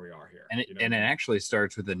kind of where we are here. And it actually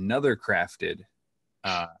starts with another crafted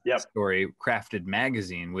story, Crafted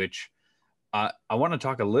Magazine, which I want to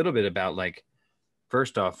talk a little bit about, like,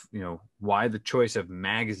 first off, you know, why the choice of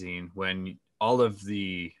magazine when all of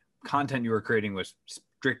the content you were creating was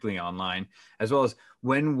strictly online, as well as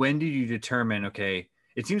when did you determine, okay,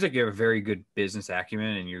 it seems like you have a very good business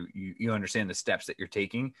acumen and you understand the steps that you're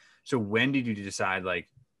taking. So when did you decide, like,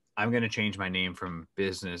 I'm going to change my name from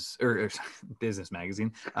business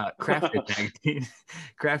magazine,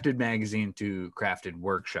 Crafted Magazine to Crafted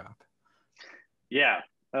Workshop? Yeah.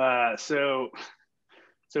 So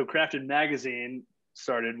Crafted Magazine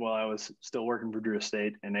started while I was still working for Drew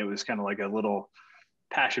Estate, and it was kind of like a little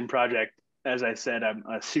passion project. As I said, I'm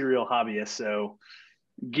a serial hobbyist, so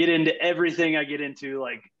get into everything I get into,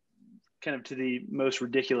 like kind of to the most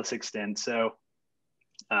ridiculous extent. So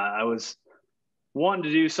I was wanting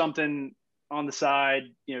to do something on the side,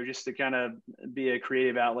 just to kind of be a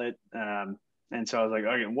creative outlet. And so I was like,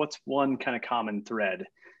 okay, what's one kind of common thread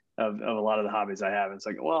of a lot of the hobbies I have? It's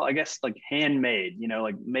like, well, I guess like handmade,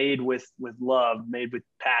 like made with love, made with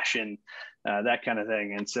passion, that kind of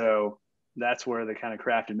thing. And so that's where the kind of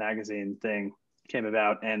crafted magazine thing came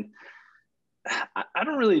about. And I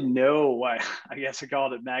don't really know why I guess I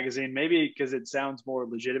called it magazine, maybe because it sounds more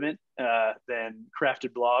legitimate than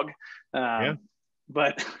crafted blog.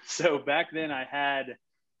 But so back then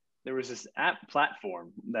there was this app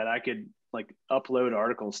platform that I could like upload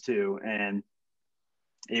articles to, and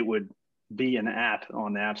it would be an app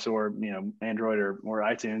on the App Store, Android or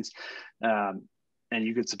iTunes. And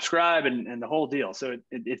you could subscribe and the whole deal. So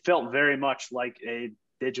it felt very much like a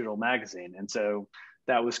digital magazine. And so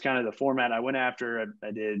that was kind of the format I went after.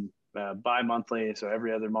 I did bi-monthly, so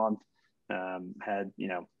every other month, had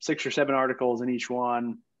 6 or 7 articles in each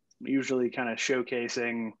one, usually kind of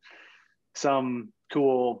showcasing some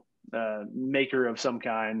cool maker of some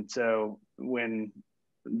kind. So when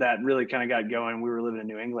that really kind of got going, we were living in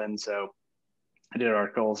New England, so I did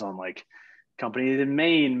articles on like companies in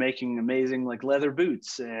Maine making amazing like leather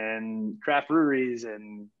boots, and craft breweries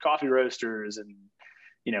and coffee roasters, and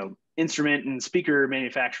instrument and speaker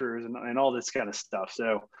manufacturers, and all this kind of stuff.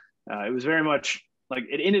 So it was very much like,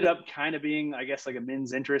 it ended up kind of being, I guess, like a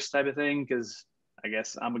men's interest type of thing, because I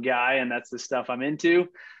guess I'm a guy and that's the stuff I'm into.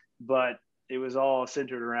 But it was all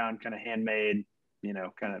centered around kind of handmade,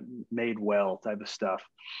 kind of made well type of stuff.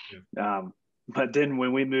 Yeah. But then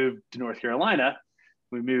when we moved to North Carolina,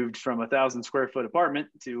 we moved from 1,000 square foot apartment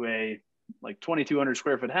to a like 2,200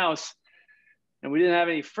 square foot house. And we didn't have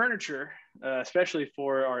any furniture, especially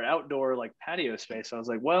for our outdoor like patio space. So I was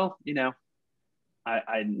like, well,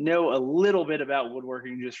 I know a little bit about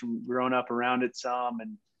woodworking just from growing up around it some,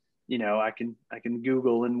 and I can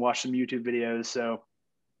Google and watch some YouTube videos. So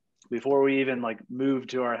before we even like moved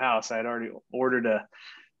to our house, I had already ordered a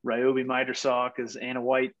Ryobi miter saw, because Anna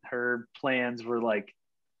White, her plans were like,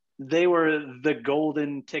 they were the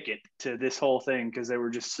golden ticket to this whole thing, because they were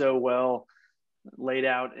just so well laid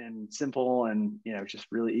out and simple, and just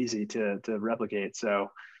really easy to replicate.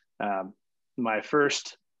 So my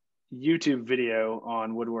first YouTube video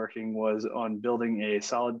on woodworking was on building a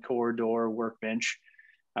solid core door workbench.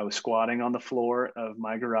 I was squatting on the floor of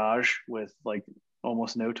my garage with like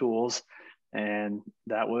almost no tools, and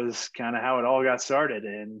that was kind of how it all got started.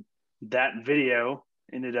 And that video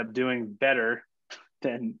ended up doing better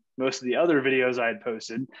than most of the other videos I had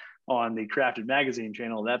posted on the Crafted Magazine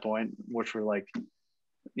channel at that point, which were like,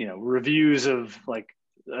 reviews of like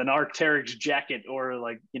an Arc'teryx jacket, or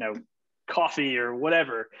like, coffee or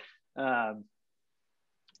whatever.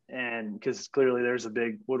 And because clearly there's a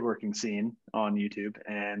big woodworking scene on YouTube,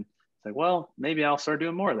 and it's like, well, maybe I'll start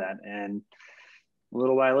doing more of that. And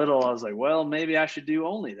little by little, I was like, well, maybe I should do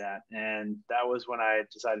only that. And that was when I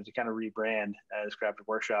decided to kind of rebrand as Crafted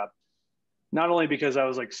Workshop, not only because I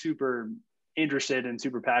was like super interested and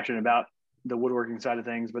super passionate about the woodworking side of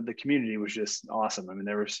things, but the community was just awesome. I mean,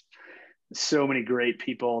 there was so many great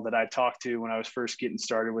people that I talked to when I was first getting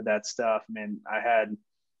started with that stuff. I mean, I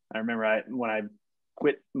remember when I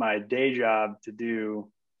quit my day job to do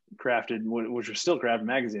Crafted, which was still Crafted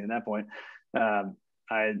Magazine at that point,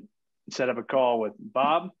 I set up a call with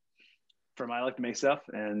Bob from I Like to Make Stuff,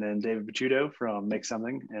 and then David Picciuto from Make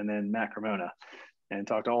Something, and then Matt Cremona, and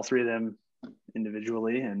talked to all three of them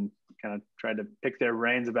individually, and kind of tried to pick their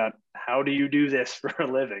brains about how do you do this for a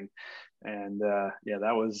living. And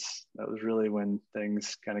that was really when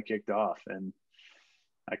things kind of kicked off. And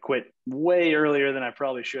I quit way earlier than I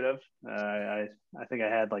probably should have. I think I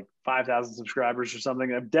had like 5,000 subscribers or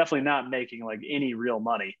something. I'm definitely not making like any real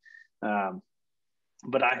money.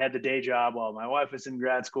 But I had the day job while my wife was in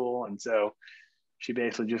grad school. And so she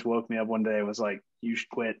basically just woke me up one day and was like, you should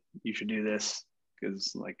quit. You should do this,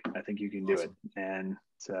 because like, I think you can do it. And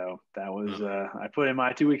so that was, I put in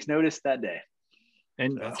my 2 weeks notice that day.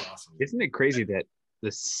 And that's awesome. Isn't it crazy that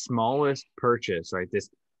the smallest purchase, right? This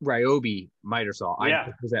Ryobi miter saw.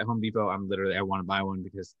 I was at Home Depot. I want to buy one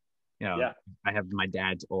because, I have my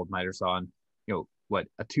dad's old miter saw, and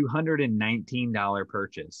a $219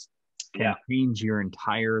 purchase can change your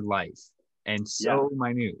entire life, and so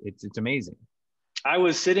minute. It's amazing. I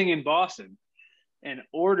was sitting in Boston and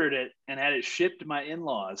ordered it and had it shipped to my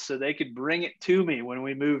in-laws so they could bring it to me when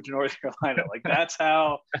we moved to North Carolina. Like, that's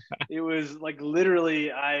how it was. Like,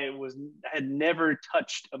 literally, I had never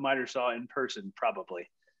touched a miter saw in person probably,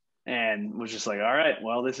 and was just like, all right,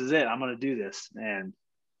 well, this is it. I'm going to do this. And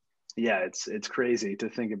it's crazy to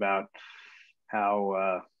think about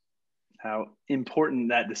how important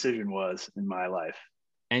that decision was in my life.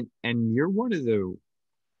 And you're one of the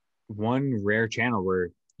one rare channel where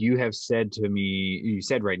you have said to me, you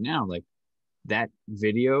said right now, like that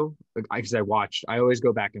video, because I always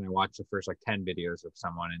go back and I watch the first like 10 videos of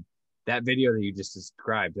someone, and that video that you just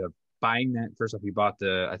described of buying that, first off,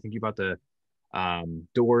 I think you bought the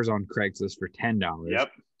doors on Craigslist for $10.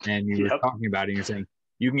 Yep. And you were talking about it and you're saying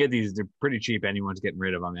you can get these, they're pretty cheap, anyone's getting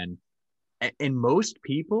rid of them. And most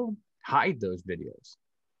people hide those videos.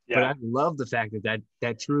 Yeah. But I love the fact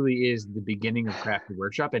that truly is the beginning of Crafted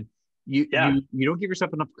Workshop. And you don't give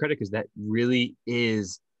yourself enough credit, because that really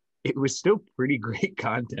is, it was still pretty great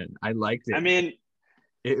content. I liked it. I mean,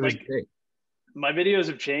 it was great. My videos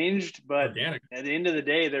have changed, but organic. At the end of the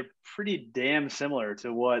day, they're pretty damn similar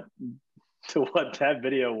to what that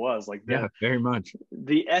video was. Like, yeah, very much.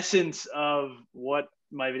 The essence of what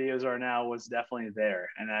my videos are now was definitely there.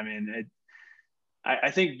 And I mean,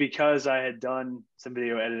 I think because I had done some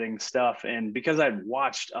video editing stuff, and because I'd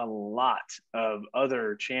watched a lot of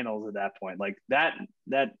other channels at that point, like that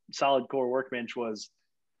solid core workbench was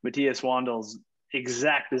Matthias Wandel's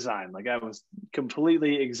exact design. Like I was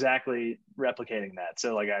completely exactly replicating that.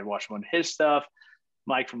 So like I'd watch one of his stuff,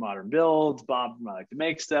 Mike from Modern Builds, Bob from I Like to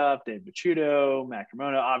Make Stuff, Dave Bachuto, Matt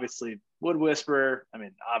Cremona, obviously Wood Whisperer. I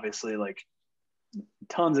mean, obviously like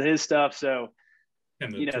tons of his stuff. So,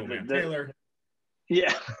 and the Taylor.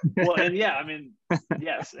 Yeah. Well, and yeah, I mean,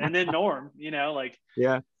 yes. And then Norm, like,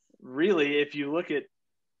 yeah, really, if you look at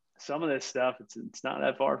some of this stuff, it's not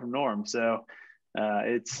that far from Norm. So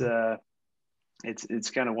it's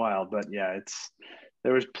kind of wild, but yeah,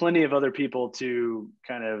 there was plenty of other people to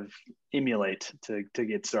kind of emulate to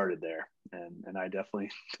get started there. And I definitely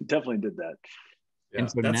did that. Yeah,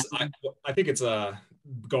 I think it's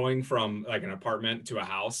going from like an apartment to a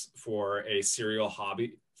house for a serial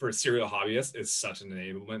hobbyist is such an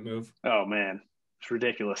enablement move. Oh man, it's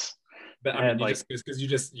ridiculous. But I mean,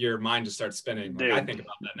 your mind just starts spinning. Like, I think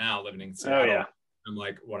about that now, living in Seattle. Oh yeah. I'm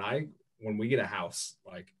like, when we get a house,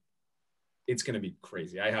 like it's going to be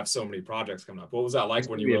crazy. I have so many projects coming up. What was that like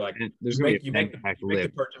when you were like, you make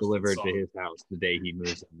the purchase delivered to his house the day he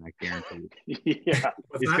moves in? I guarantee you. Yeah,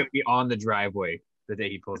 it's going to be on the driveway the day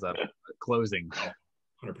he pulls up, closing.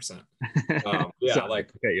 100%. Yeah, so, like,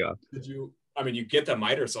 okay, yeah. You get the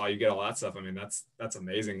miter saw, you get all that stuff. I mean, that's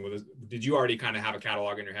amazing. Did you already kind of have a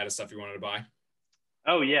catalog in your head of stuff you wanted to buy?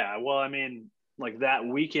 Oh yeah. Well, I mean, like that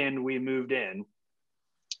weekend we moved in,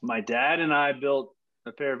 my dad and I built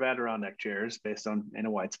a pair of Adirondack chairs based on Anna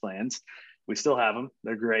White's plans. We still have them.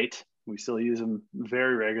 They're great. We still use them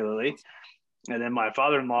very regularly. And then my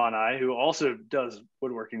father-in-law and I, who also does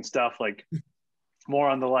woodworking stuff, like more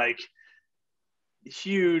on the like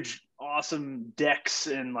huge, awesome decks,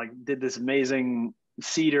 and like did this amazing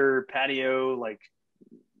cedar patio, like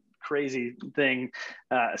crazy thing.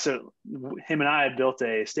 So him and I had built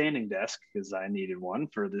a standing desk because I needed one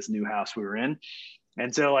for this new house we were in.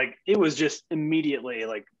 And so like, it was just immediately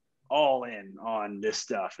like all in on this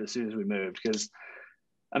stuff as soon as we moved. Because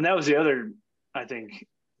that was the other, I think,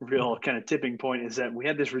 real kind of tipping point, is that we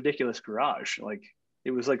had this ridiculous garage. Like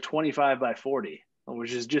it was like 25 by 40,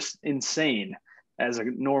 which is just insane as a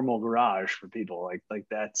normal garage for people. Like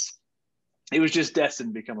it was just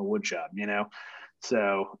destined to become a wood shop,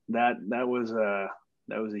 So that was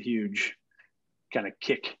a huge kind of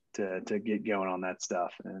kick to get going on that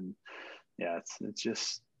stuff. And yeah, it's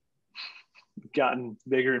just gotten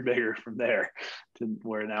bigger and bigger from there, to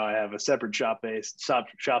where now I have a separate shop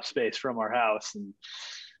space from our house, and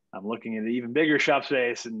I'm looking at an even bigger shop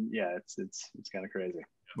space. And yeah, it's kind of crazy.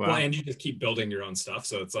 Wow. Well, and you just keep building your own stuff,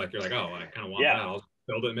 so it's like you're like, oh, I kind of want that. I'll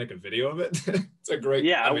build it and make a video of it. It's a great,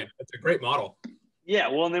 it's a great model. Yeah,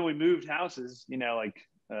 well, and then we moved houses,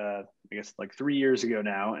 I guess like 3 years ago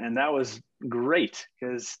now, and that was great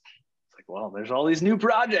because it's like, well, there's all these new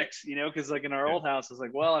projects, because like in our old house, it's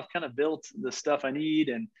like, well, I've kind of built the stuff I need,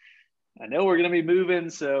 and I know we're going to be moving,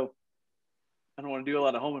 so I don't want to do a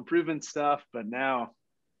lot of home improvement stuff, but now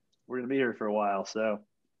we're going to be here for a while, so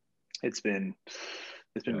it's been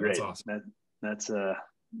great. That's awesome. That's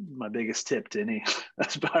my biggest tip to any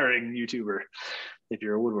aspiring YouTuber. If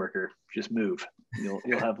you're a woodworker, just move.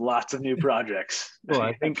 You'll have lots of new projects. Well,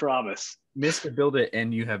 I think promise. Mr. Build It,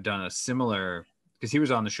 and you have done a similar, because he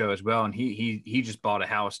was on the show as well, and he just bought a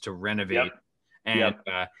house to renovate, and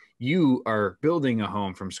you are building a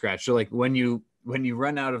home from scratch. So like when you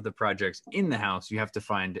run out of the projects in the house, you have to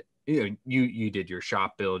find, you did your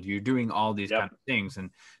shop build, you're doing all these kind of things, and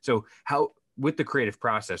so how with the creative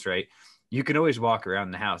process, right? You can always walk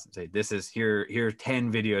around the house and say, "This is here are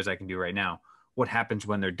 10 videos I can do right now." What happens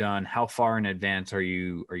when they're done? How far in advance are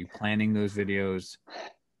you planning those videos?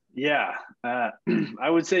 Yeah, I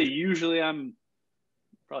would say usually I'm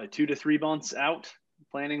probably 2 to 3 months out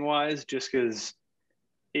planning wise, just because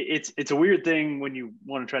it's a weird thing when you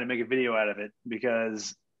want to try to make a video out of it,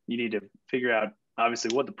 because you need to figure out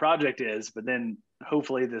obviously what the project is, but then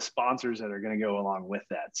hopefully the sponsors that are going to go along with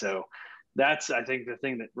that. So that's, I think, the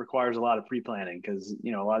thing that requires a lot of pre-planning, because,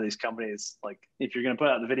 you know, a lot of these companies, like if you're going to put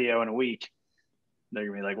out the video in a week, they're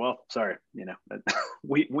gonna be like, well, sorry, you know,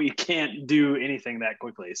 we can't do anything that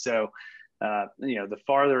quickly. So, you know, the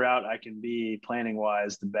farther out I can be planning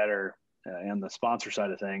wise, the better on the sponsor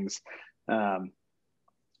side of things.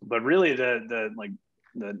 But really the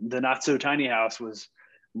not so tiny house was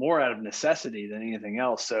more out of necessity than anything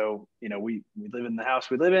else. So, you know, we live in the house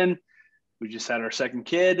we live in. We just had our second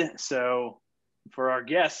kid. So for our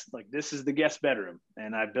guests, like, this is the guest bedroom,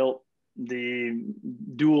 and I built the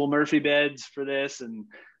dual Murphy beds for this, and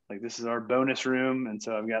like, this is our bonus room. And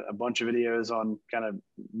so I've got a bunch of videos on kind of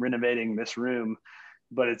renovating this room,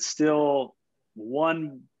 but it's still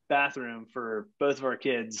one bathroom for both of our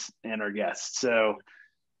kids and our guests. So,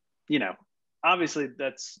 you know, obviously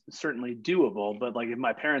that's certainly doable, but like, if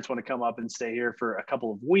my parents want to come up and stay here for a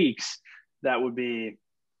couple of weeks, that would be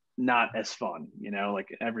not as fun, you know,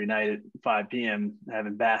 like every night at 5 p.m.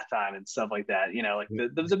 having bath time and stuff like that, you know, like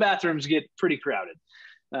the bathrooms get pretty crowded.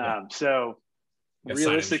 So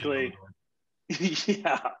realistically,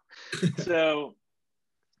 yeah. So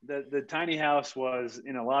the tiny house was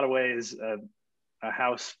in a lot of ways a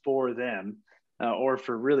house for them, or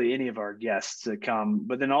for really any of our guests to come.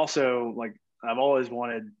 But then also, like, I've always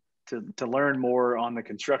wanted to learn more on the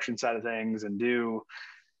construction side of things and do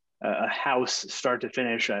a house start to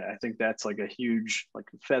finish. I think that's like a huge, like,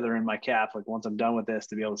 feather in my cap. Like, once I'm done with this,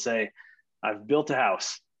 to be able to say I've built a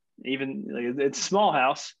house. Even like, it's a small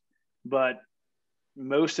house, but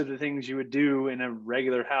most of the things you would do in a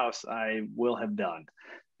regular house, I will have done.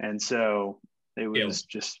 And so it was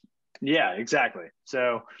just, yeah, exactly.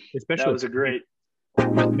 So especially that was a great.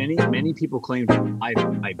 Many people claim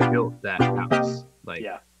I built that house. Like,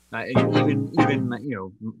 yeah. Even you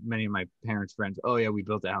know, many of my parents' friends, oh yeah, we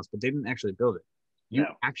built the house, but they didn't actually build it. You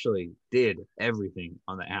actually did everything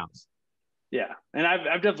on the house. Yeah, and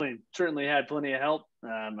I've definitely certainly had plenty of help.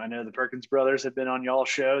 I know the Perkins brothers have been on y'all's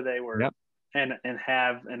show. They were and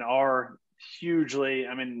have and are hugely.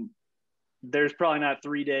 I mean, there's probably not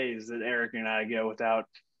 3 days that Eric and I go without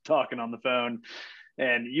talking on the phone.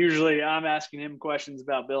 And usually I'm asking him questions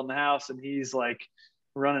about building a house, and he's like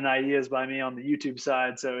running ideas by me on the YouTube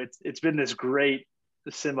side. So it's been this great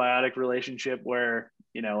symbiotic relationship where,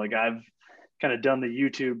 you know, like, I've kind of done the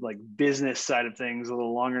YouTube, like, business side of things a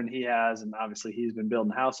little longer than he has. And obviously he's been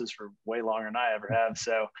building houses for way longer than I ever have.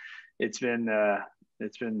 So it's been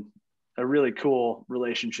a really cool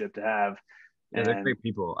relationship to have. Yeah, they're great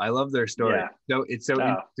people. I love their story. Yeah. So it's so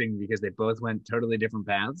interesting because they both went totally different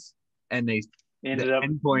paths, and they ended up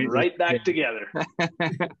right back together.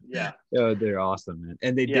 Yeah. Oh, they're awesome, man.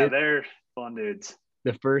 And they're fun dudes.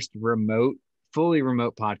 The first fully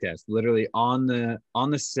remote podcast, literally on the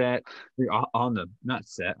set, on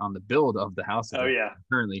the build of the house. Oh yeah.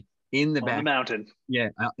 Currently in the on back the mountain. Yeah,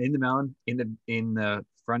 in the mountain, in the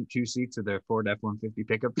front 2 seats of the Ford F-150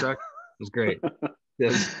 pickup truck. It was great.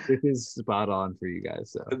 This is spot on for you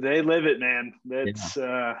guys. So they live it, man. That's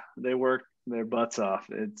they work their butts off.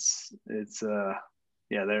 They're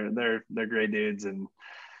great dudes, and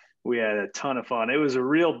we had a ton of fun. It was a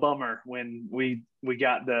real bummer when we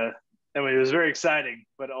got it was very exciting,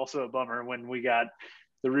 but also a bummer when we got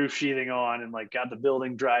the roof sheathing on and like got the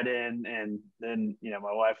building dried in, and then, you know,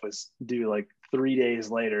 my wife was due like 3 days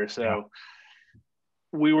later, so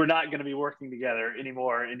we were not going to be working together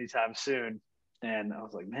anymore anytime soon. And I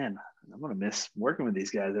was like, man, I'm going to miss working with these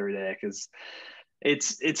guys every day, because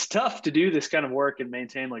it's tough to do this kind of work and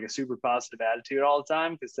maintain like a super positive attitude all the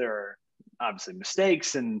time, because there are obviously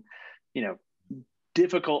mistakes and, you know,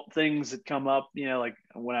 difficult things that come up. You know, like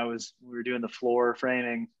when we were doing the floor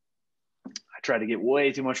framing, I tried to get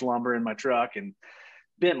way too much lumber in my truck and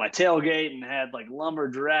bent my tailgate and had like lumber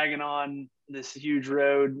dragging on this huge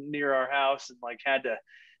road near our house, and like had to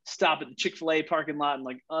stop at the Chick-fil-A parking lot and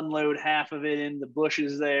like unload half of it in the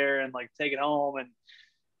bushes there and like take it home. And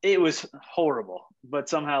it was horrible, but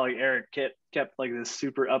somehow like Eric kept like this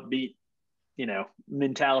super upbeat, you know,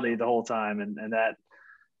 mentality the whole time. And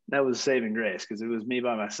that was saving grace, because it was me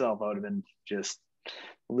by myself, I would have been just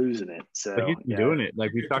losing it. So but he's been doing it.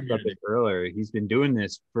 Like we talked about this earlier. He's been doing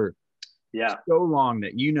this for so long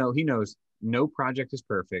that, you know, he knows no project is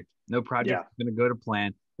perfect. No project is going to go to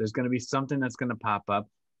plan. There's going to be something that's going to pop up.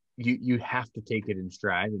 You have to take it in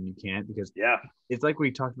stride, and you can't, because it's like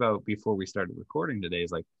we talked about before we started recording today,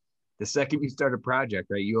 is like the second you start a project,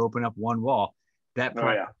 right, you open up one wall, that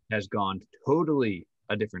project has gone totally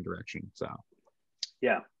a different direction. So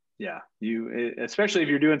Yeah. Yeah. You, especially if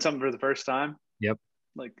you're doing something for the first time. Yep.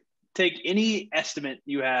 Like take any estimate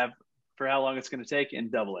you have for how long it's going to take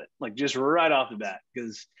and double it, like just right off the bat,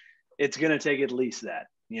 because it's going to take at least that,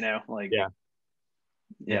 like,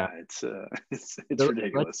 yeah, it's So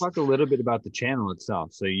ridiculous. let's talk a little bit about the channel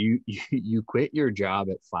itself. So you quit your job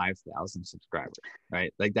at 5,000 subscribers,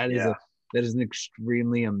 right? Like that is an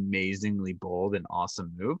extremely amazingly bold and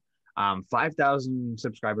awesome move. 5,000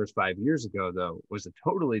 subscribers 5 years ago, though, was a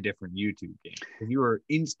totally different YouTube game. You were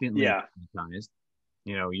instantly monetized.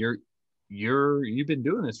 You've been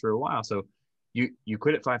doing this for a while. So you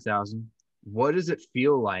quit at 5,000. What does it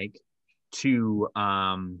feel like to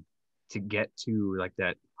get to like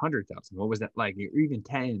that 100,000? What was that like? Or even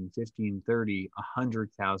 10, 15, 30,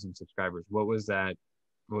 100,000 subscribers. What was that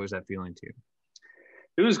feeling to you?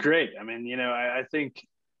 It was great. I mean, I think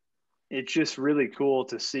it's just really cool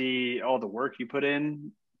to see all the work you put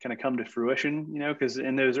in kind of come to fruition, because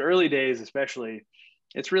in those early days, especially,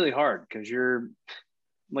 it's really hard because you're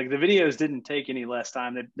like, the videos didn't take any less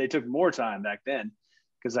time. They took more time back then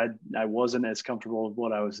because I wasn't as comfortable with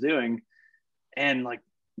what I was doing. And like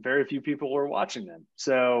very few people were watching them.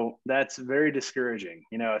 So that's very discouraging,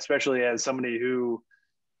 especially as somebody who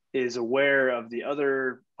is aware of the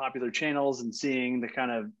other popular channels and seeing the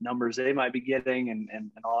kind of numbers they might be getting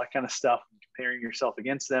and all that kind of stuff, comparing yourself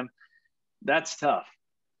against them. That's tough.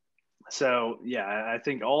 So yeah, I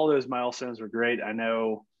think all those milestones were great. I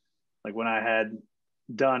know like when I had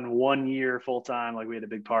done 1 year full time, like we had a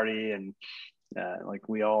big party and like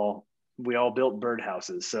we all built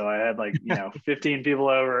birdhouses. So I had like, 15 people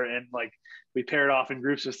over and like we paired off in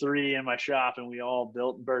groups of 3 in my shop and we all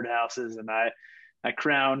built birdhouses, and I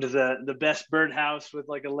crowned the best birdhouse with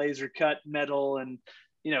like a laser cut medal, and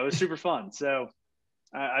it was super fun. So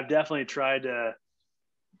I've definitely tried to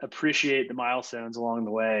appreciate the milestones along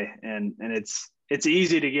the way, and it's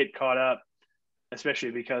easy to get caught up,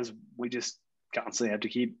 especially because we just constantly have to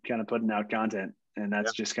keep kind of putting out content, and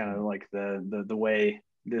that's just kind of like the way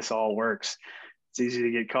this all works. It's easy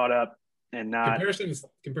to get caught up and not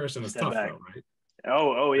comparison is tough though, right?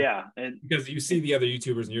 Oh yeah. And because you see the other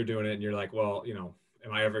YouTubers and you're doing it and you're like, well,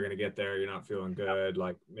 am I ever going to get there? You're not feeling good.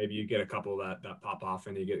 Like maybe you get a couple that pop off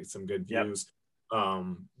and you get some good views.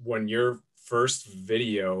 When your first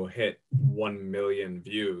video hit 1 million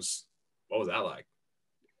views, what was that like?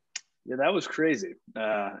 Yeah, that was crazy.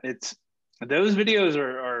 Those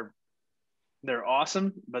videos they're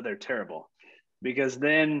awesome, but they're terrible, because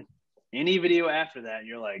then any video after that,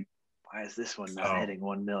 you're like, why is this one not hitting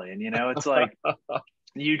 1 million? It's like well,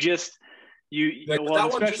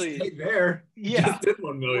 especially just there. Yeah. Just did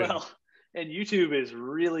 1 million. Well, and YouTube is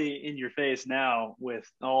really in your face now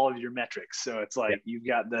with all of your metrics. So it's like you've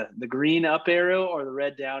got the green up arrow or the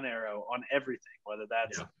red down arrow on everything, whether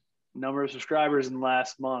that's number of subscribers in the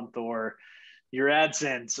last month or your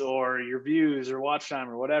AdSense or your views or watch time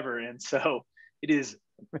or whatever. And so it is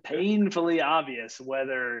painfully obvious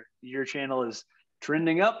whether your channel is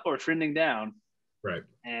trending up or trending down. Right.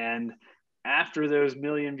 And after those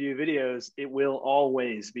million view videos, it will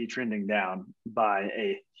always be trending down by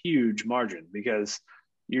a huge margin, because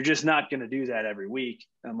you're just not going to do that every week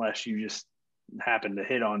unless you just happen to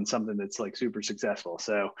hit on something that's like super successful.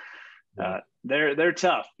 So they're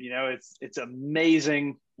tough. It's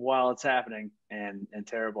amazing while it's happening and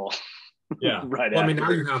terrible. Yeah. Right. Well, I mean, now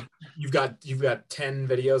you've got 10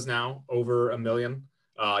 videos now over 1 million.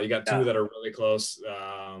 You got 2 that are really close.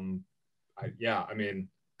 I mean,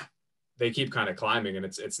 they keep kind of climbing, and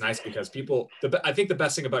it's nice because I think the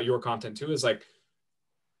best thing about your content too is like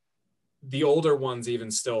the older ones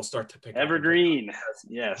even still start to pick evergreen. Up.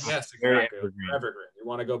 Yes, exactly. Evergreen. You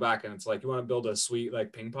want to go back and it's like, you want to build a sweet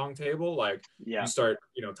like ping pong table, like you start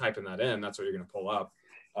typing that in, that's what you're going to pull up.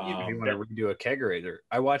 You want to redo a kegerator.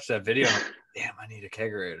 I watched that video. Damn, I need a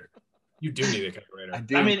kegerator. You do need a kegerator. I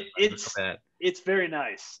do. I mean, it's very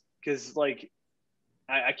nice because like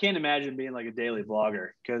I can't imagine being like a daily vlogger,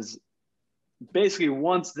 because basically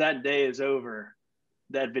once that day is over,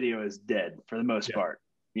 that video is dead for the most part,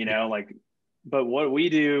 but what we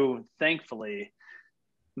do, thankfully,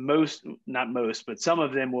 not most, but some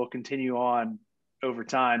of them will continue on over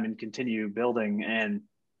time and continue building. And,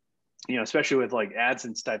 especially with like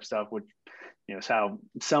AdSense type stuff, which, is how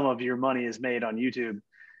some of your money is made on YouTube.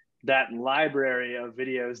 That library of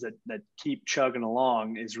videos that keep chugging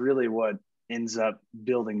along is really what ends up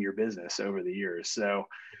building your business over the years. So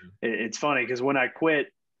it's funny because when I quit,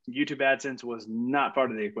 YouTube AdSense was not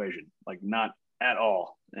part of the equation, like not at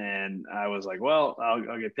all. And I was like, well,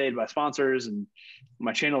 I'll get paid by sponsors, and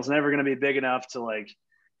my channel's never going to be big enough to like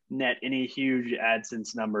net any huge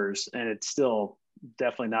AdSense numbers. And it's still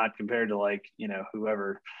definitely not compared to like,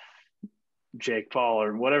 whoever, Jake Paul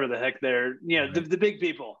or whatever the heck they're, the big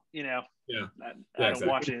people, Yeah. I don't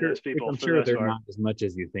watch any of those people. I'm for sure the most they're part. not as much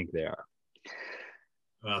as you think they are.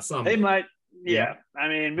 Some They might. Yeah. I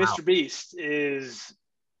mean, Wow. Mr. Beast is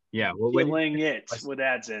killing it with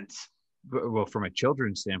AdSense. Well, from a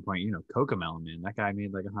children's standpoint, Cocomelon, man, that guy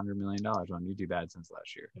made like $100 million on YouTube AdSense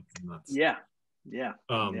last year. That's nuts. Yeah.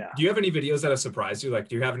 Do you have any videos that have surprised you? Like,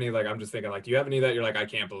 do you have any, like, I'm just thinking, like, do you have any that you're like, I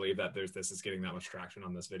can't believe that this is getting that much traction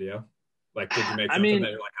on this video? Like, did you make something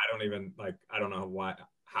that you're like, I don't know why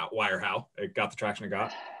or how it got the traction it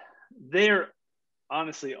got? They're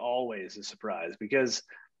honestly always a surprise because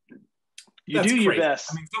That's do crazy. your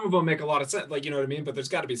best. I mean, some of them make a lot of sense, like, you know what I mean? But there's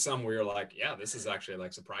got to be some where you're like, yeah, this is actually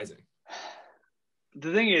like surprising.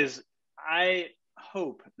 The thing is, I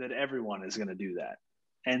hope that everyone is going to do that.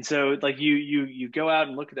 And so like you go out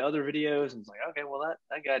and look at the other videos and it's like, okay, well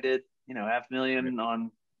that guy did, $500,000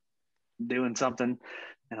 on doing something.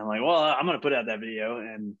 And I'm like, well, I'm going to put out that video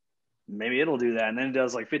and maybe it'll do that. And then it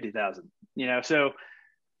does like 50,000, so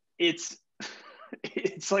it's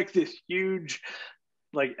like this huge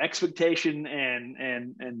like expectation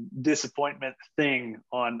and disappointment thing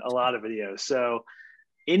on a lot of videos. So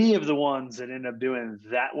any of the ones that end up doing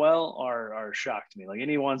that well are a shock to me. Like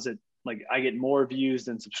any ones that like I get more views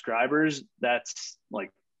than subscribers, that's like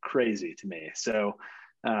crazy to me. So,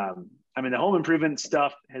 I mean, the home improvement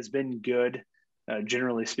stuff has been good,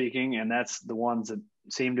 generally speaking, and that's the ones that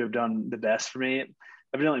seem to have done the best for me.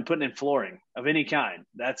 Evidently putting in flooring of any kind.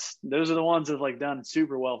 Those are the ones that have like done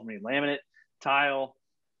super well for me. Laminate, tile,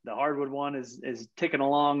 the hardwood one is ticking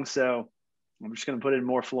along. So I'm just going to put in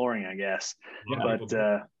more flooring, I guess. Yeah. But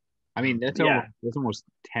I mean, that's almost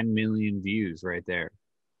 10 million views right there.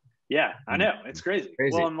 Yeah, I know. It's crazy.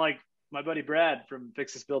 Well, I'm like my buddy Brad from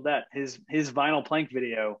Fix This Build That, his vinyl plank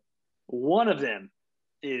video, one of them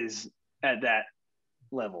is at that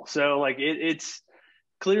level. So like it's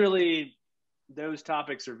clearly those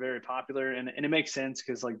topics are very popular and it makes sense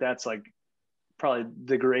because like that's like probably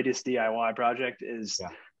the greatest DIY project is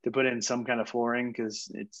to put in some kind of flooring because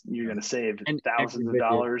you're going to save thousands of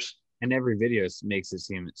dollars. And every video makes it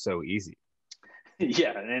seem so easy.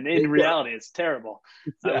 Yeah, and in reality, it's terrible.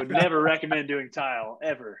 I would never recommend doing tile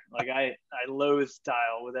ever. Like I loathe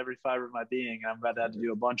tile with every fiber of my being. I'm about to have to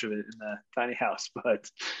do a bunch of it in the tiny house, but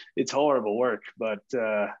it's horrible work. But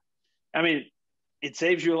I mean, it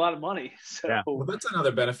saves you a lot of money. So well, that's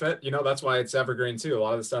another benefit. That's why it's evergreen too. A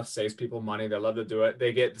lot of the stuff saves people money. They love to do it.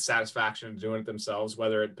 They get the satisfaction of doing it themselves,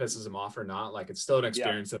 whether it pisses them off or not. Like it's still an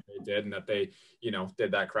experience that they did and that they,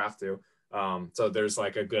 did that craft to. So there's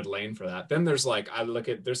like a good lane for that. Then there's like,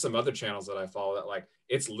 there's some other channels that I follow that like,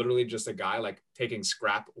 it's literally just a guy like taking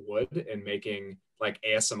scrap wood and making like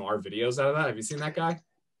ASMR videos out of that. Have you seen that guy?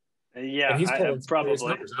 Yeah, and he's probably.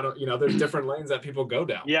 Numbers. There's different lanes that people go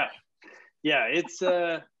down. Yeah. It's,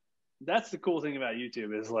 that's the cool thing about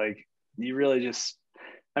YouTube is like, you really just,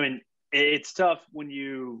 I mean, it's tough when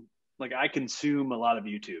you, like I consume a lot of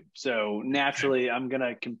YouTube. So naturally I'm going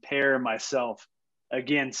to compare myself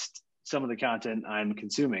against some of the content I'm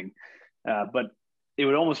consuming. But it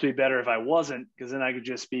would almost be better if I wasn't, because then I could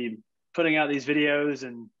just be putting out these videos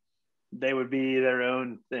and they would be their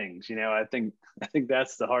own things. I think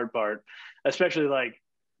that's the hard part, especially like,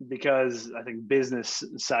 because I think business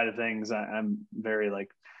side of things, I'm very like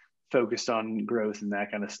focused on growth and that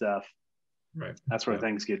kind of stuff. Right. That's where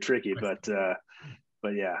things get tricky, but yeah.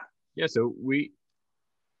 Yeah. So we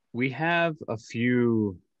have a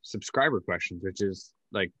few subscriber questions, which is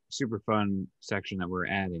like super fun section that we're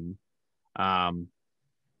adding. And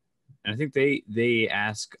I think they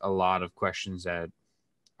ask a lot of questions that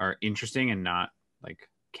are interesting and not like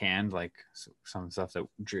canned, like some stuff that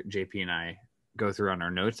JP and I go through on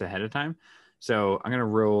our notes ahead of time. So I'm going to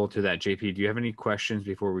roll to that. JP, do you have any questions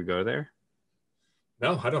before we go there?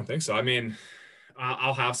 No, I don't think so. I mean,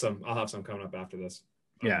 I'll have some coming up after this.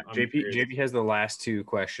 Yeah. JP has the last two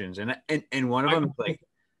questions and one of them is like,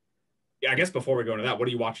 yeah, I guess before we go into that, what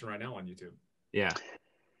are you watching right now on YouTube? Yeah.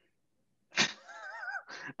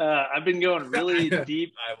 I've been going really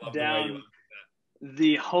deep down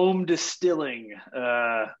the home distilling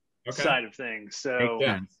side of things. So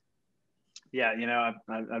yeah,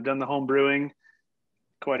 I've done the home brewing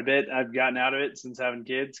quite a bit. I've gotten out of it since having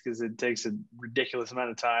kids because it takes a ridiculous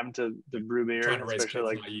amount of time to brew beer, especially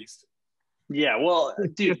like yeast. Yeah, well,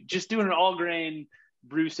 dude, just doing an all grain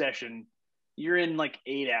brew session, you're in like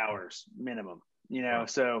 8 hours minimum, wow.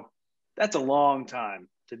 So that's a long time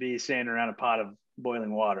to be standing around a pot of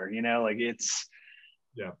boiling water, like it's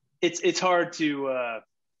hard to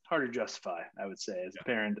justify, I would say, as a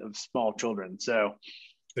parent of small children. So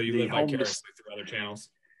So you live vicariously through other channels.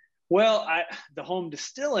 Well, the home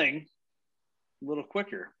distilling, a little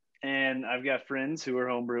quicker. And I've got friends who are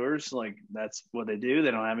home brewers. Like, that's what they do.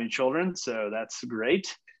 They don't have any children, so that's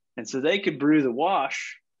great. And so they could brew the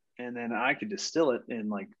wash, and then I could distill it in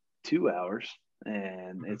like 2 hours.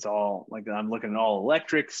 And it's all like, I'm looking at all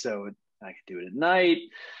electric, so I could do it at night,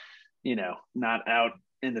 not out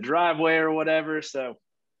in the driveway or whatever. So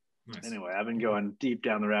anyway, I've been going deep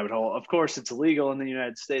down the rabbit hole. Of course, it's illegal in the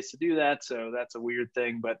United States to do that, so that's a weird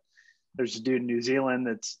thing. But there's a dude in New Zealand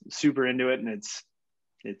that's super into it, and it's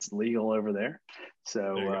legal over there.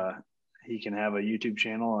 So he can have a YouTube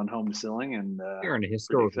channel on home distilling, and you're in a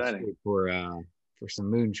historical state for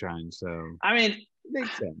some moonshine. So I mean, it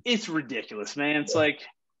makes sense. It's ridiculous, man. It's like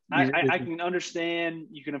I can understand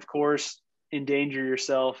you can, of course, endanger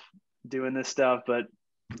yourself doing this stuff, but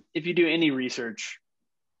if you do any research,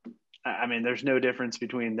 I mean, there's no difference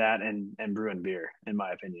between that and brewing beer, in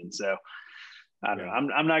my opinion. So I don't know.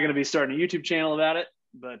 I'm not going to be starting a YouTube channel about it,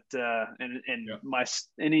 but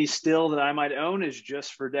any still that I might own is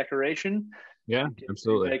just for decoration. Yeah,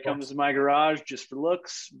 absolutely. It comes to my garage just for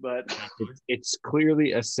looks, but it's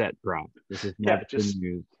clearly a set prop. This is not just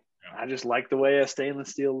used. I just like the way a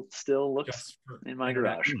stainless steel still looks in my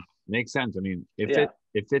garage. Makes sense. I mean, it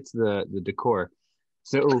fits the decor.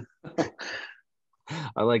 So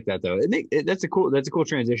I like that though. That's a cool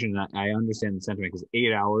transition. I understand the sentiment because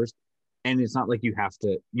 8 hours, and it's not like you have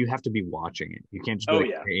to be watching it. You can't just go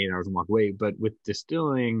 8 hours and walk away. But with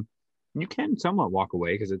distilling, you can somewhat walk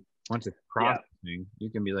away because once it's processing, you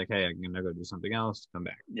can be like, hey, I'm gonna go do something else, come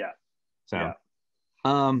back. Yeah. So,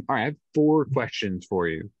 all right, I have 4 questions for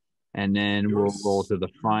you, and then we'll roll to the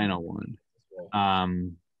final one.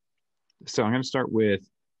 So I'm gonna start with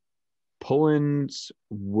Pullens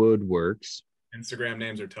Woodworks. Instagram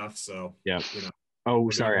names are tough, so Oh,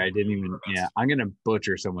 sorry, I didn't even. Yeah, I'm gonna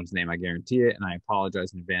butcher someone's name. I guarantee it, and I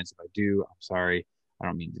apologize in advance if I do. I'm sorry. I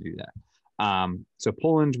don't mean to do that. So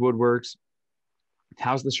Pullens Woodworks.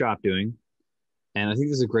 How's the shop doing? And I think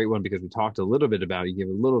this is a great one because we talked a little bit about it. You gave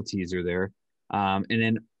a little teaser there. And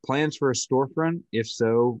then plans for a storefront? If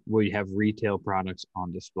so, will you have retail products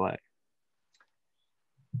on display?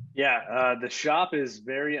 Yeah, the shop is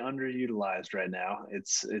very underutilized right now.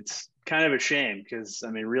 It's kind of a shame because,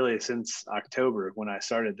 I mean, really since October when I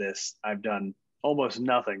started this, I've done almost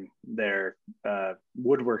nothing there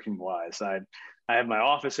woodworking wise. I have my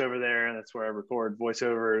office over there. That's where I record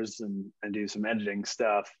voiceovers and do some editing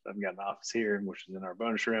stuff. I've got an office here, which is in our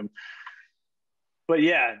bonus room. But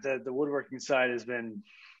yeah, the woodworking side has been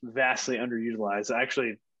vastly underutilized.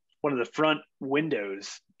 Actually, one of the front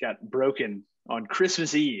windows got broken on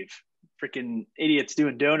Christmas Eve. Freaking idiots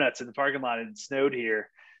doing donuts in the parking lot. It snowed here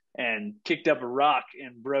and kicked up a rock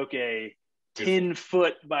and broke a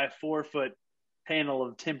 10-foot by 4-foot panel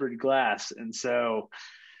of tempered glass. And so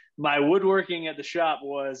my woodworking at the shop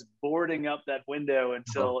was boarding up that window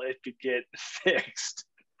until it could get fixed,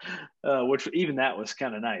 which even that was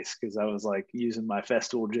kind of nice because I was like using my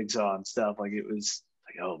Festool jigsaw and stuff. Like it was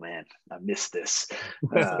like, oh man, I missed this.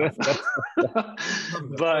 But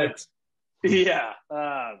yeah.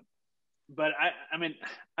 But I mean,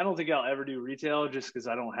 I don't think I'll ever do retail just because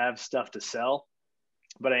I don't have stuff to sell.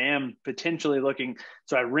 But I am potentially looking.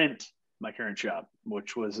 So I rent my current shop,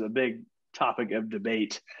 which was a big topic of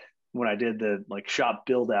debate when I did the like shop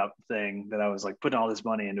build out thing, that I was like putting all this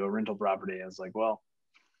money into a rental property. I was like, well,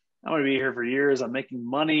 I'm going to be here for years. I'm making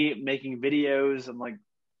money, making videos. I'm like,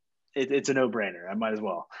 it's a no brainer. I might as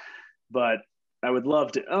well, but I would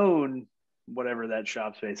love to own whatever that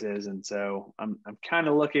shop space is. And so I'm kind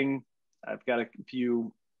of looking. I've got a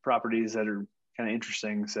few properties that are kind of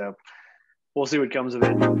interesting. So we'll see what comes of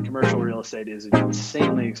it. Commercial real estate is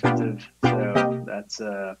insanely expensive. So that's,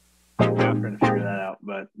 I'm trying to figure that out,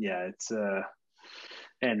 but yeah, it's,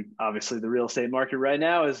 and obviously the real estate market right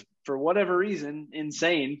now is for whatever reason,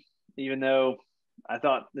 insane, even though I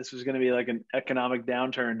thought this was going to be like an economic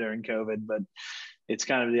downturn during COVID, but it's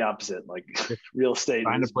kind of the opposite. Like real estate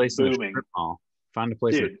is booming. Find a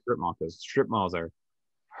place in a strip mall because strip malls are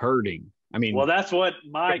hurting. I mean, well, that's what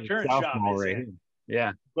my current shop is right in.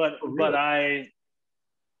 Yeah. But I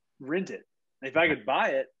rent it. If I could buy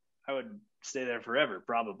it, I would stay there forever,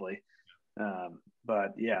 probably.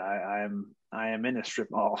 But yeah, I am in a strip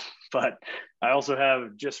mall, but I also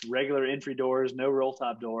have just regular entry doors, no roll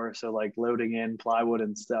top door. So like loading in plywood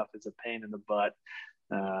and stuff is a pain in the butt.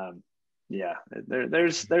 Yeah,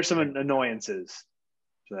 there's some annoyances.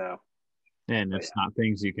 So, and it's not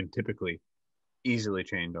things you can typically easily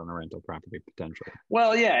change on a rental property potentially.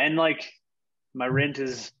 Well, yeah, and like my rent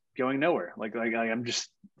is going nowhere. Like I'm just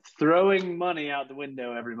throwing money out the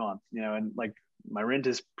window every month, and like my rent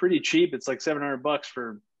is pretty cheap. It's like $700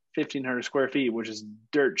 for 1,500 square feet, which is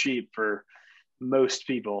dirt cheap for most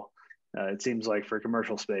people. It seems like for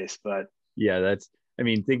commercial space, but yeah, I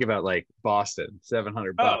mean, think about like Boston,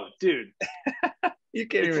 $700. Oh, dude,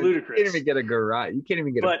 It's ludicrous. You can't even get a garage. You can't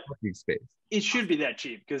even get a parking space. It should be that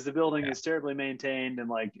cheap because the building is terribly maintained, and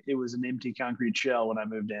like it was an empty concrete shell when I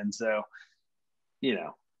moved in. So,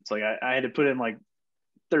 it's like I had to put in like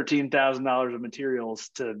 $13,000 of materials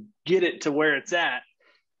to get it to where it's at.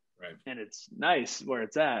 Right. And it's nice where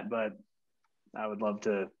it's at, but I would love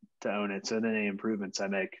to own it. So then any improvements I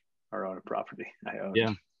make are on a property I own.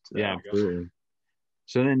 Yeah. So, yeah, absolutely.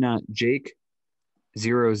 So then Jake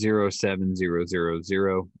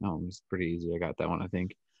 007000. Oh, it's pretty easy. I got that one, I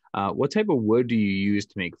think. What type of wood do you use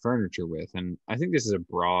to make furniture with? And I think this is a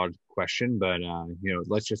broad question, but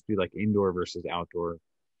let's just do like indoor versus outdoor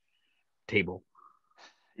table.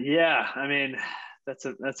 Yeah, I mean, that's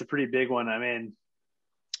a pretty big one. I mean,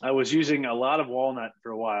 I was using a lot of walnut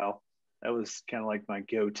for a while. That was kind of like my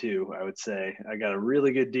go-to, I would say. I got a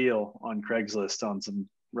really good deal on Craigslist on some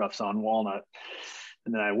roughs on walnut.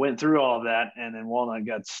 And then I went through all of that, and then walnut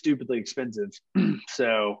got stupidly expensive.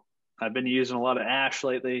 So I've been using a lot of ash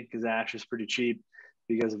lately because ash is pretty cheap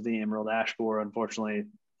because of the emerald ash borer. Unfortunately,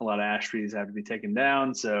 a lot of ash trees have to be taken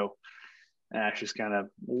down. So ash is kind of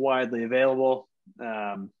widely available.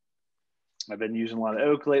 I've been using a lot of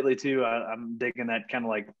oak lately too. I'm digging that kind of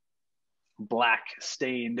like black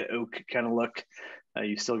stained oak kind of look.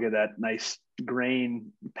 You still get that nice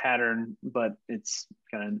grain pattern, but it's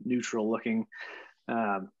kind of neutral looking.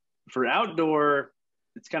 For outdoor,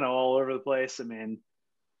 it's kind of all over the place. I mean,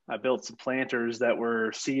 I built some planters that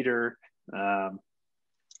were cedar. I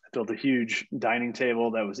built a huge dining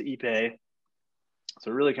table that was ipe. So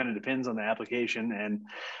it really kind of depends on the application and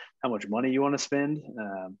how much money you want to spend.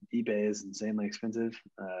 eBay is insanely expensive.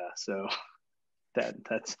 So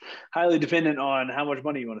that's highly dependent on how much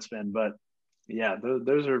money you want to spend. But yeah,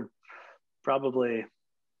 those are probably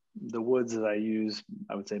the woods that I use,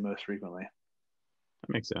 I would say, most frequently.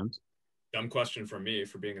 That makes sense. Dumb question for me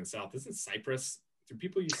for being in the South. Isn't cypress? Do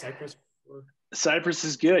people use cypress? Cypress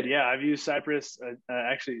is good. Yeah, I've used cypress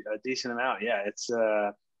actually a decent amount. Yeah, it's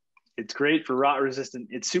great for rot resistant.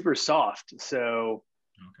 It's super soft, so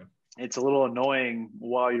it's a little annoying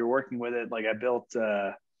while you're working with it. Like I built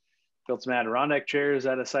some Adirondack chairs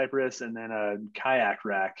out of cypress, and then a kayak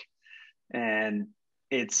rack, and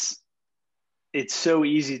it's so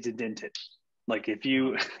easy to dent it. Like if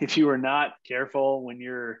you are not careful when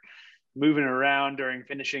you're moving around during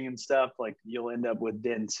finishing and stuff, like you'll end up with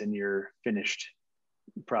dents in your finished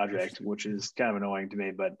project, which is kind of annoying to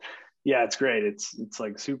me. But yeah, it's great. It's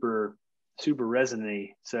like super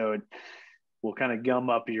resiny, so it will kind of gum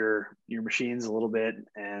up your machines a little bit,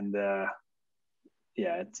 and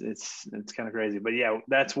yeah, it's kind of crazy. But yeah,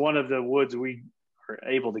 that's one of the woods we are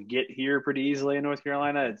able to get here pretty easily in North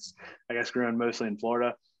Carolina. It's, I guess, grown mostly in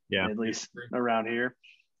Florida, at least around here.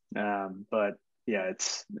 But yeah,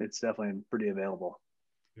 it's definitely pretty available.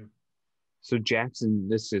 So Jackson,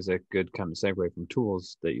 this is a good kind of segue from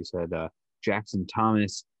tools that you said. Jackson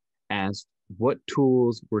Thomas asked, what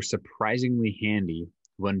tools were surprisingly handy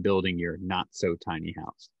when building your not so tiny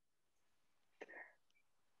house?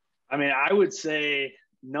 I mean, I would say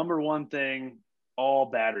number one thing, all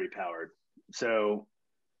battery powered. So,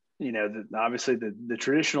 obviously the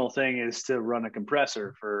traditional thing is to run a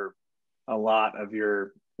compressor for a lot of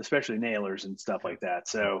your, especially nailers and stuff like that.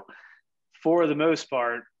 So for the most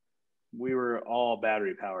part, we were all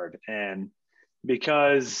battery powered. And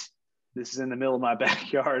because this is in the middle of my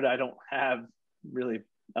backyard, I don't have really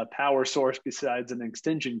a power source besides an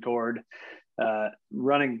extension cord.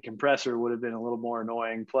 Running a compressor would have been a little more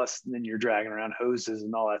annoying. Plus, then you're dragging around hoses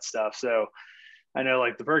and all that stuff. So I know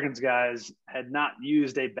like the Perkins guys had not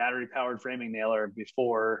used a battery powered framing nailer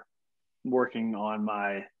before working on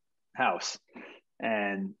my house.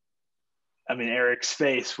 And I mean, Eric's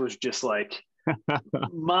face was just like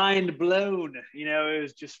mind blown. It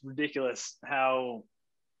was just ridiculous how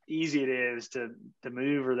easy it is to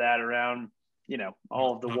maneuver that around,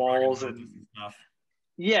 all of the walls and stuff.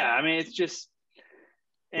 Yeah, I mean, it's just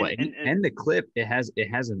and the clip, it has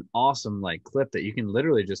an awesome like clip that you can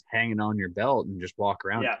literally just hang it on your belt and just walk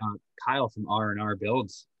around. Yeah. Kyle from R&R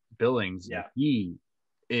Billings, yeah, he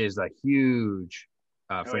is a huge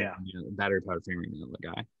battery powered framing nailer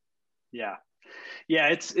guy. Yeah,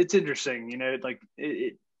 it's interesting. Like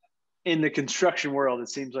it in the construction world, it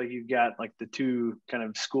seems like you've got like the two kind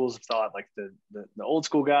of schools of thought, like the old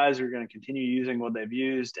school guys who are going to continue using what they've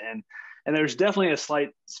used, and there's definitely a slight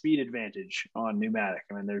speed advantage on pneumatic.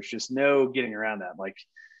 I mean, there's just no getting around that. Like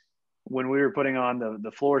when we were putting on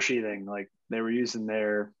the floor sheathing, like they were using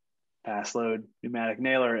their pass load pneumatic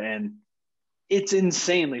nailer, and it's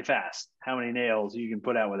insanely fast how many nails you can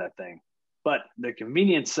put out with that thing. But the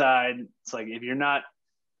convenience side, it's like if you're not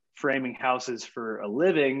framing houses for a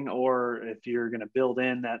living, or if you're going to build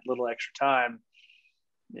in that little extra time,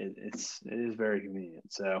 it is very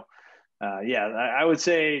convenient. So yeah, I would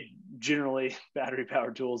say generally battery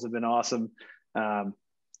powered tools have been awesome.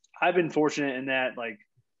 I've been fortunate in that, like,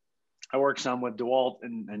 I work some with DeWalt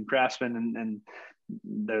and Craftsman, and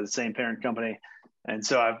they're the same parent company. And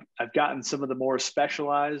so I've gotten some of the more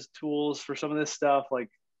specialized tools for some of this stuff, like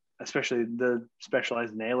especially the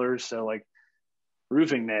specialized nailers. So like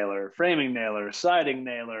roofing nailer, framing nailer, siding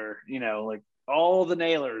nailer, like all the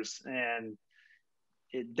nailers. And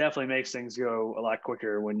it definitely makes things go a lot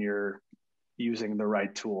quicker when you're using the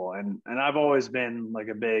right tool. And I've always been like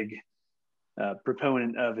a big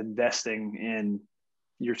proponent of investing in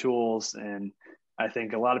your tools. And I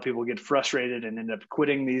think a lot of people get frustrated and end up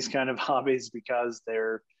quitting these kind of hobbies because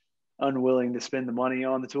they're unwilling to spend the money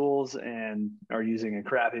on the tools and are using a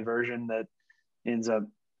crappy version that ends up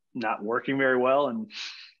not working very well and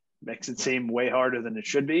makes it seem way harder than it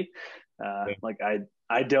should be. Like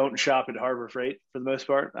I don't shop at Harbor Freight for the most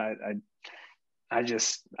part. I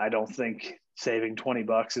don't think saving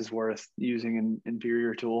 $20 is worth using an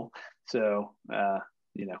inferior tool. So, fight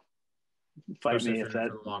especially me if if you're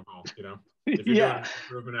that. for the long haul, if you're Yeah. doing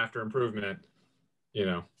improvement after improvement,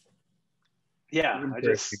 Yeah. You're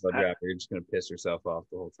just going to piss yourself off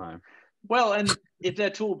the whole time. Well, and if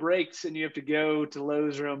that tool breaks and you have to go to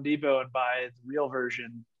Lowe's or Home Depot and buy the real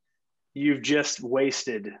version, you've just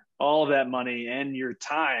wasted all of that money and your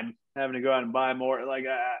time having to go out and buy more. Like,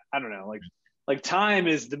 I don't know, like time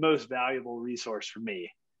is the most valuable resource for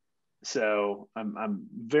me. So I'm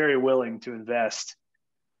very willing to invest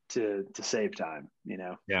to save time,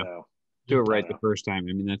 Yeah. So, do it right the first time.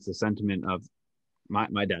 I mean, that's the sentiment of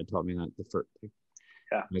my dad taught me that the first.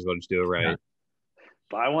 Yeah. Might as well just do it right. Yeah.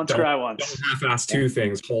 Buy once, cry once. Don't half-ass two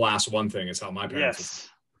things, whole-ass one thing is how my parents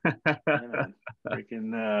Yes.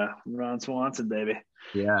 Freaking Ron Swanson, baby.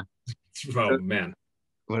 Yeah. Oh, man.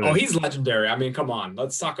 Oh, he's legendary. I mean, come on.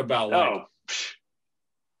 Let's talk about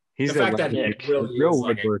he's the fact that he really real is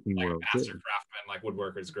woodworking like world. a master craftsman, like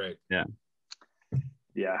woodworker is great. Yeah.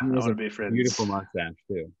 Yeah. I want to be friends. Beautiful mustache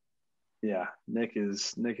too. Yeah. Nick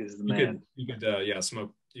is the man. You could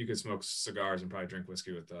smoke. You could smoke cigars and probably drink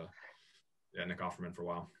whiskey with Nick Offerman for a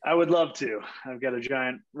while. I would love to. I've got a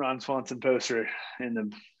giant Ron Swanson poster in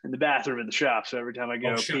the bathroom in the shop. So every time I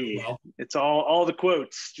go pee, it's all the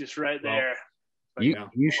quotes just right there. You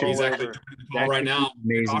should. He's actually doing the call right now.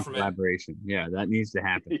 Amazing collaboration. Yeah, that needs to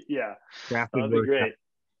happen. Yeah, crafting that'd be great.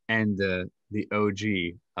 And the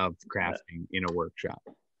OG of crafting in a workshop.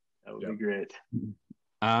 That would be great.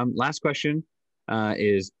 Last question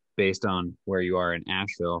is based on where you are in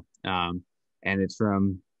Asheville, and it's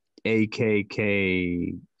from AK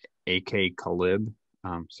Kalib.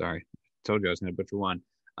 Sorry, told you I was going to butcher one.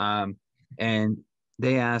 And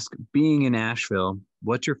they ask, being in Asheville,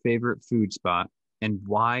 what's your favorite food spot, and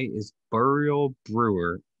why is Burial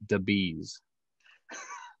Brewer the bees?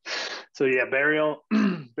 So yeah, Burial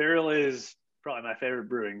is probably my favorite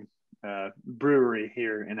brewery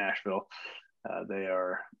here in Asheville. They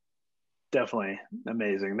are definitely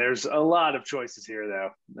amazing. There's a lot of choices here,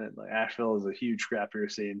 though. Asheville is a huge craft beer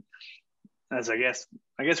scene. As I guess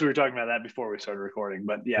we were talking about that before we started recording,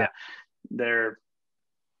 but yeah.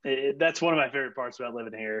 That's one of my favorite parts about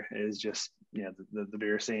living here is just the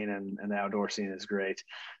beer scene and the outdoor scene is great.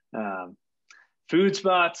 Food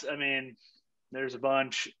spots, I mean, there's a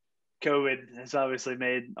bunch. COVID has obviously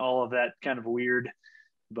made all of that kind of weird,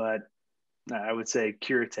 but I would say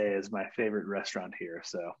Curate is my favorite restaurant here.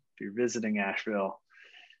 So if you're visiting Asheville,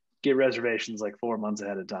 get reservations like 4 months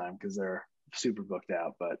ahead of time because they're super booked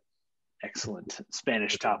out, but excellent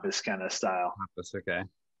Spanish tapas kind of style. Tapas, okay.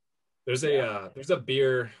 There's a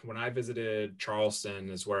beer when I visited Charleston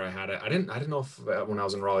is where I had it. I didn't know if when I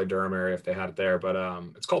was in Raleigh-Durham area if they had it there, but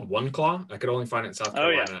it's called One Claw. I could only find it in South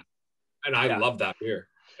Carolina, and I love that beer.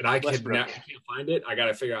 And I can't find it. I got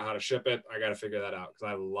to figure out how to ship it. I got to figure that out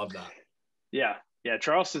because I love that. Yeah,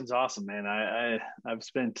 Charleston's awesome, man. I've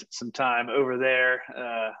spent some time over there.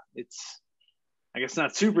 It's I guess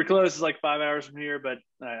not super close. It's like 5 hours from here, but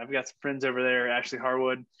I've got some friends over there. Ashley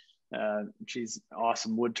Harwood. She's an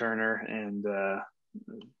awesome wood turner, and a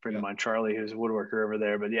friend of mine, Charlie, who's a woodworker over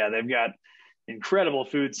there. But yeah, they've got incredible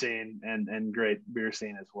food scene and great beer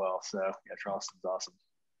scene as well. So yeah, Charleston's awesome.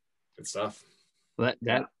 Good stuff. Well,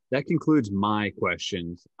 that concludes my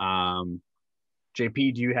questions.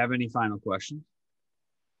 JP, do you have any final questions?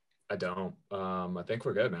 I don't. I think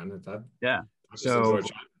we're good, man. So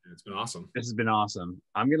It's been awesome. This has been awesome.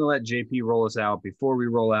 I'm going to let JP roll us out. Before we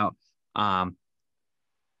roll out,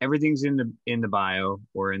 everything's in the bio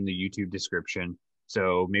or in the YouTube description.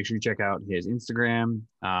 So make sure you check out his Instagram,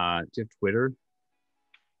 Twitter.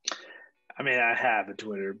 I mean, I have a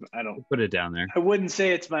Twitter, but I don't put it down there. I wouldn't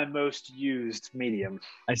say it's my most used medium.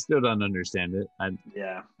 I still don't understand it.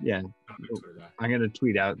 Yeah. I'm going to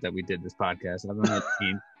tweet out that we did this podcast. I don't know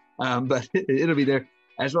but it'll be there,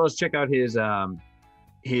 as well as check out his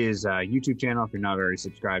YouTube channel. If you're not already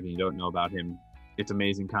subscribed and you don't know about him, it's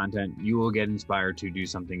amazing content. You will get inspired to do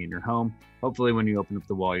something in your home. Hopefully when you open up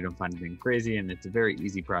the wall, you don't find anything crazy, and it's a very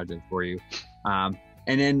easy project for you. And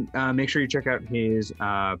then make sure you check out his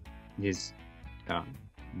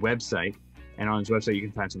website, and on his website you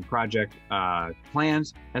can find some project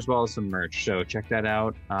plans as well as some merch, so check that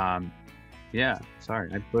out.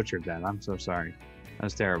 Sorry, I butchered that. I'm so sorry. That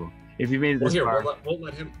was terrible. If you made it this far, we'll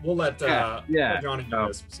let Johnny do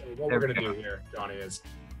this. So what we're gonna do here, Johnny, is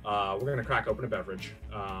we're gonna crack open a beverage,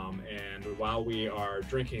 and while we are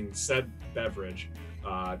drinking said beverage,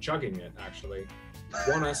 chugging it actually,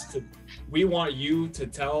 we want you to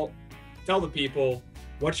tell the people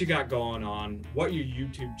what you got going on, what your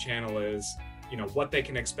YouTube channel is, what they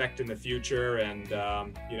can expect in the future, and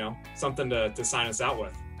something to sign us out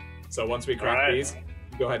with. So once we crack these,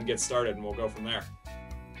 go ahead and get started, and we'll go from there.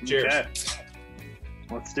 Cheers. Okay.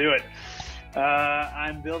 Let's do it.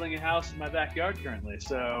 I'm building a house in my backyard currently,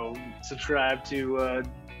 so subscribe to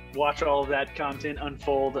watch all of that content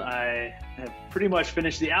unfold. I have pretty much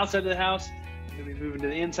finished the outside of the house. I'm going to be moving to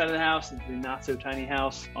the inside of the house, into the not so tiny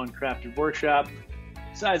house on Crafted Workshop.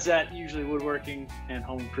 Besides that, usually woodworking and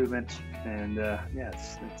home improvement, and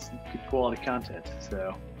it's good quality content,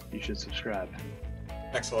 so you should subscribe.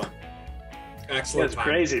 Excellent. It's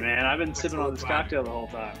crazy, man. I've been sipping on this cocktail the whole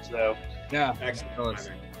time, so excellent.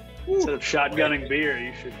 Instead of shotgunning beer,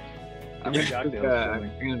 you should. I'm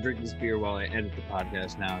gonna drink this beer while I edit the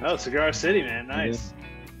podcast now. Oh, Cigar City, man, nice.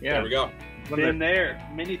 Yeah, there we go. Been there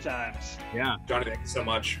many times. Yeah, Johnny, thank you so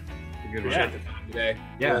much. Appreciate the time today.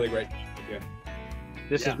 Yeah, really great. Yeah.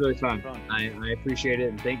 This is really fun. I appreciate it,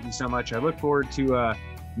 and thank you so much. I look forward to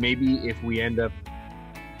maybe if we end up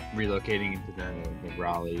relocating into the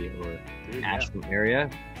Raleigh or Asheville area,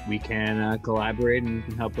 we can collaborate, and you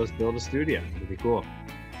can help us build a studio. It'd be cool.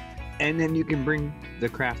 And then you can bring the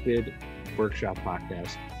Crafted Workshop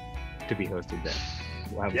podcast to be hosted there.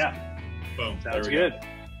 Boom. Sounds good.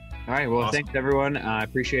 All right. Well, Thanks everyone. I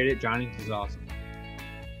appreciate it. Johnny, this is awesome.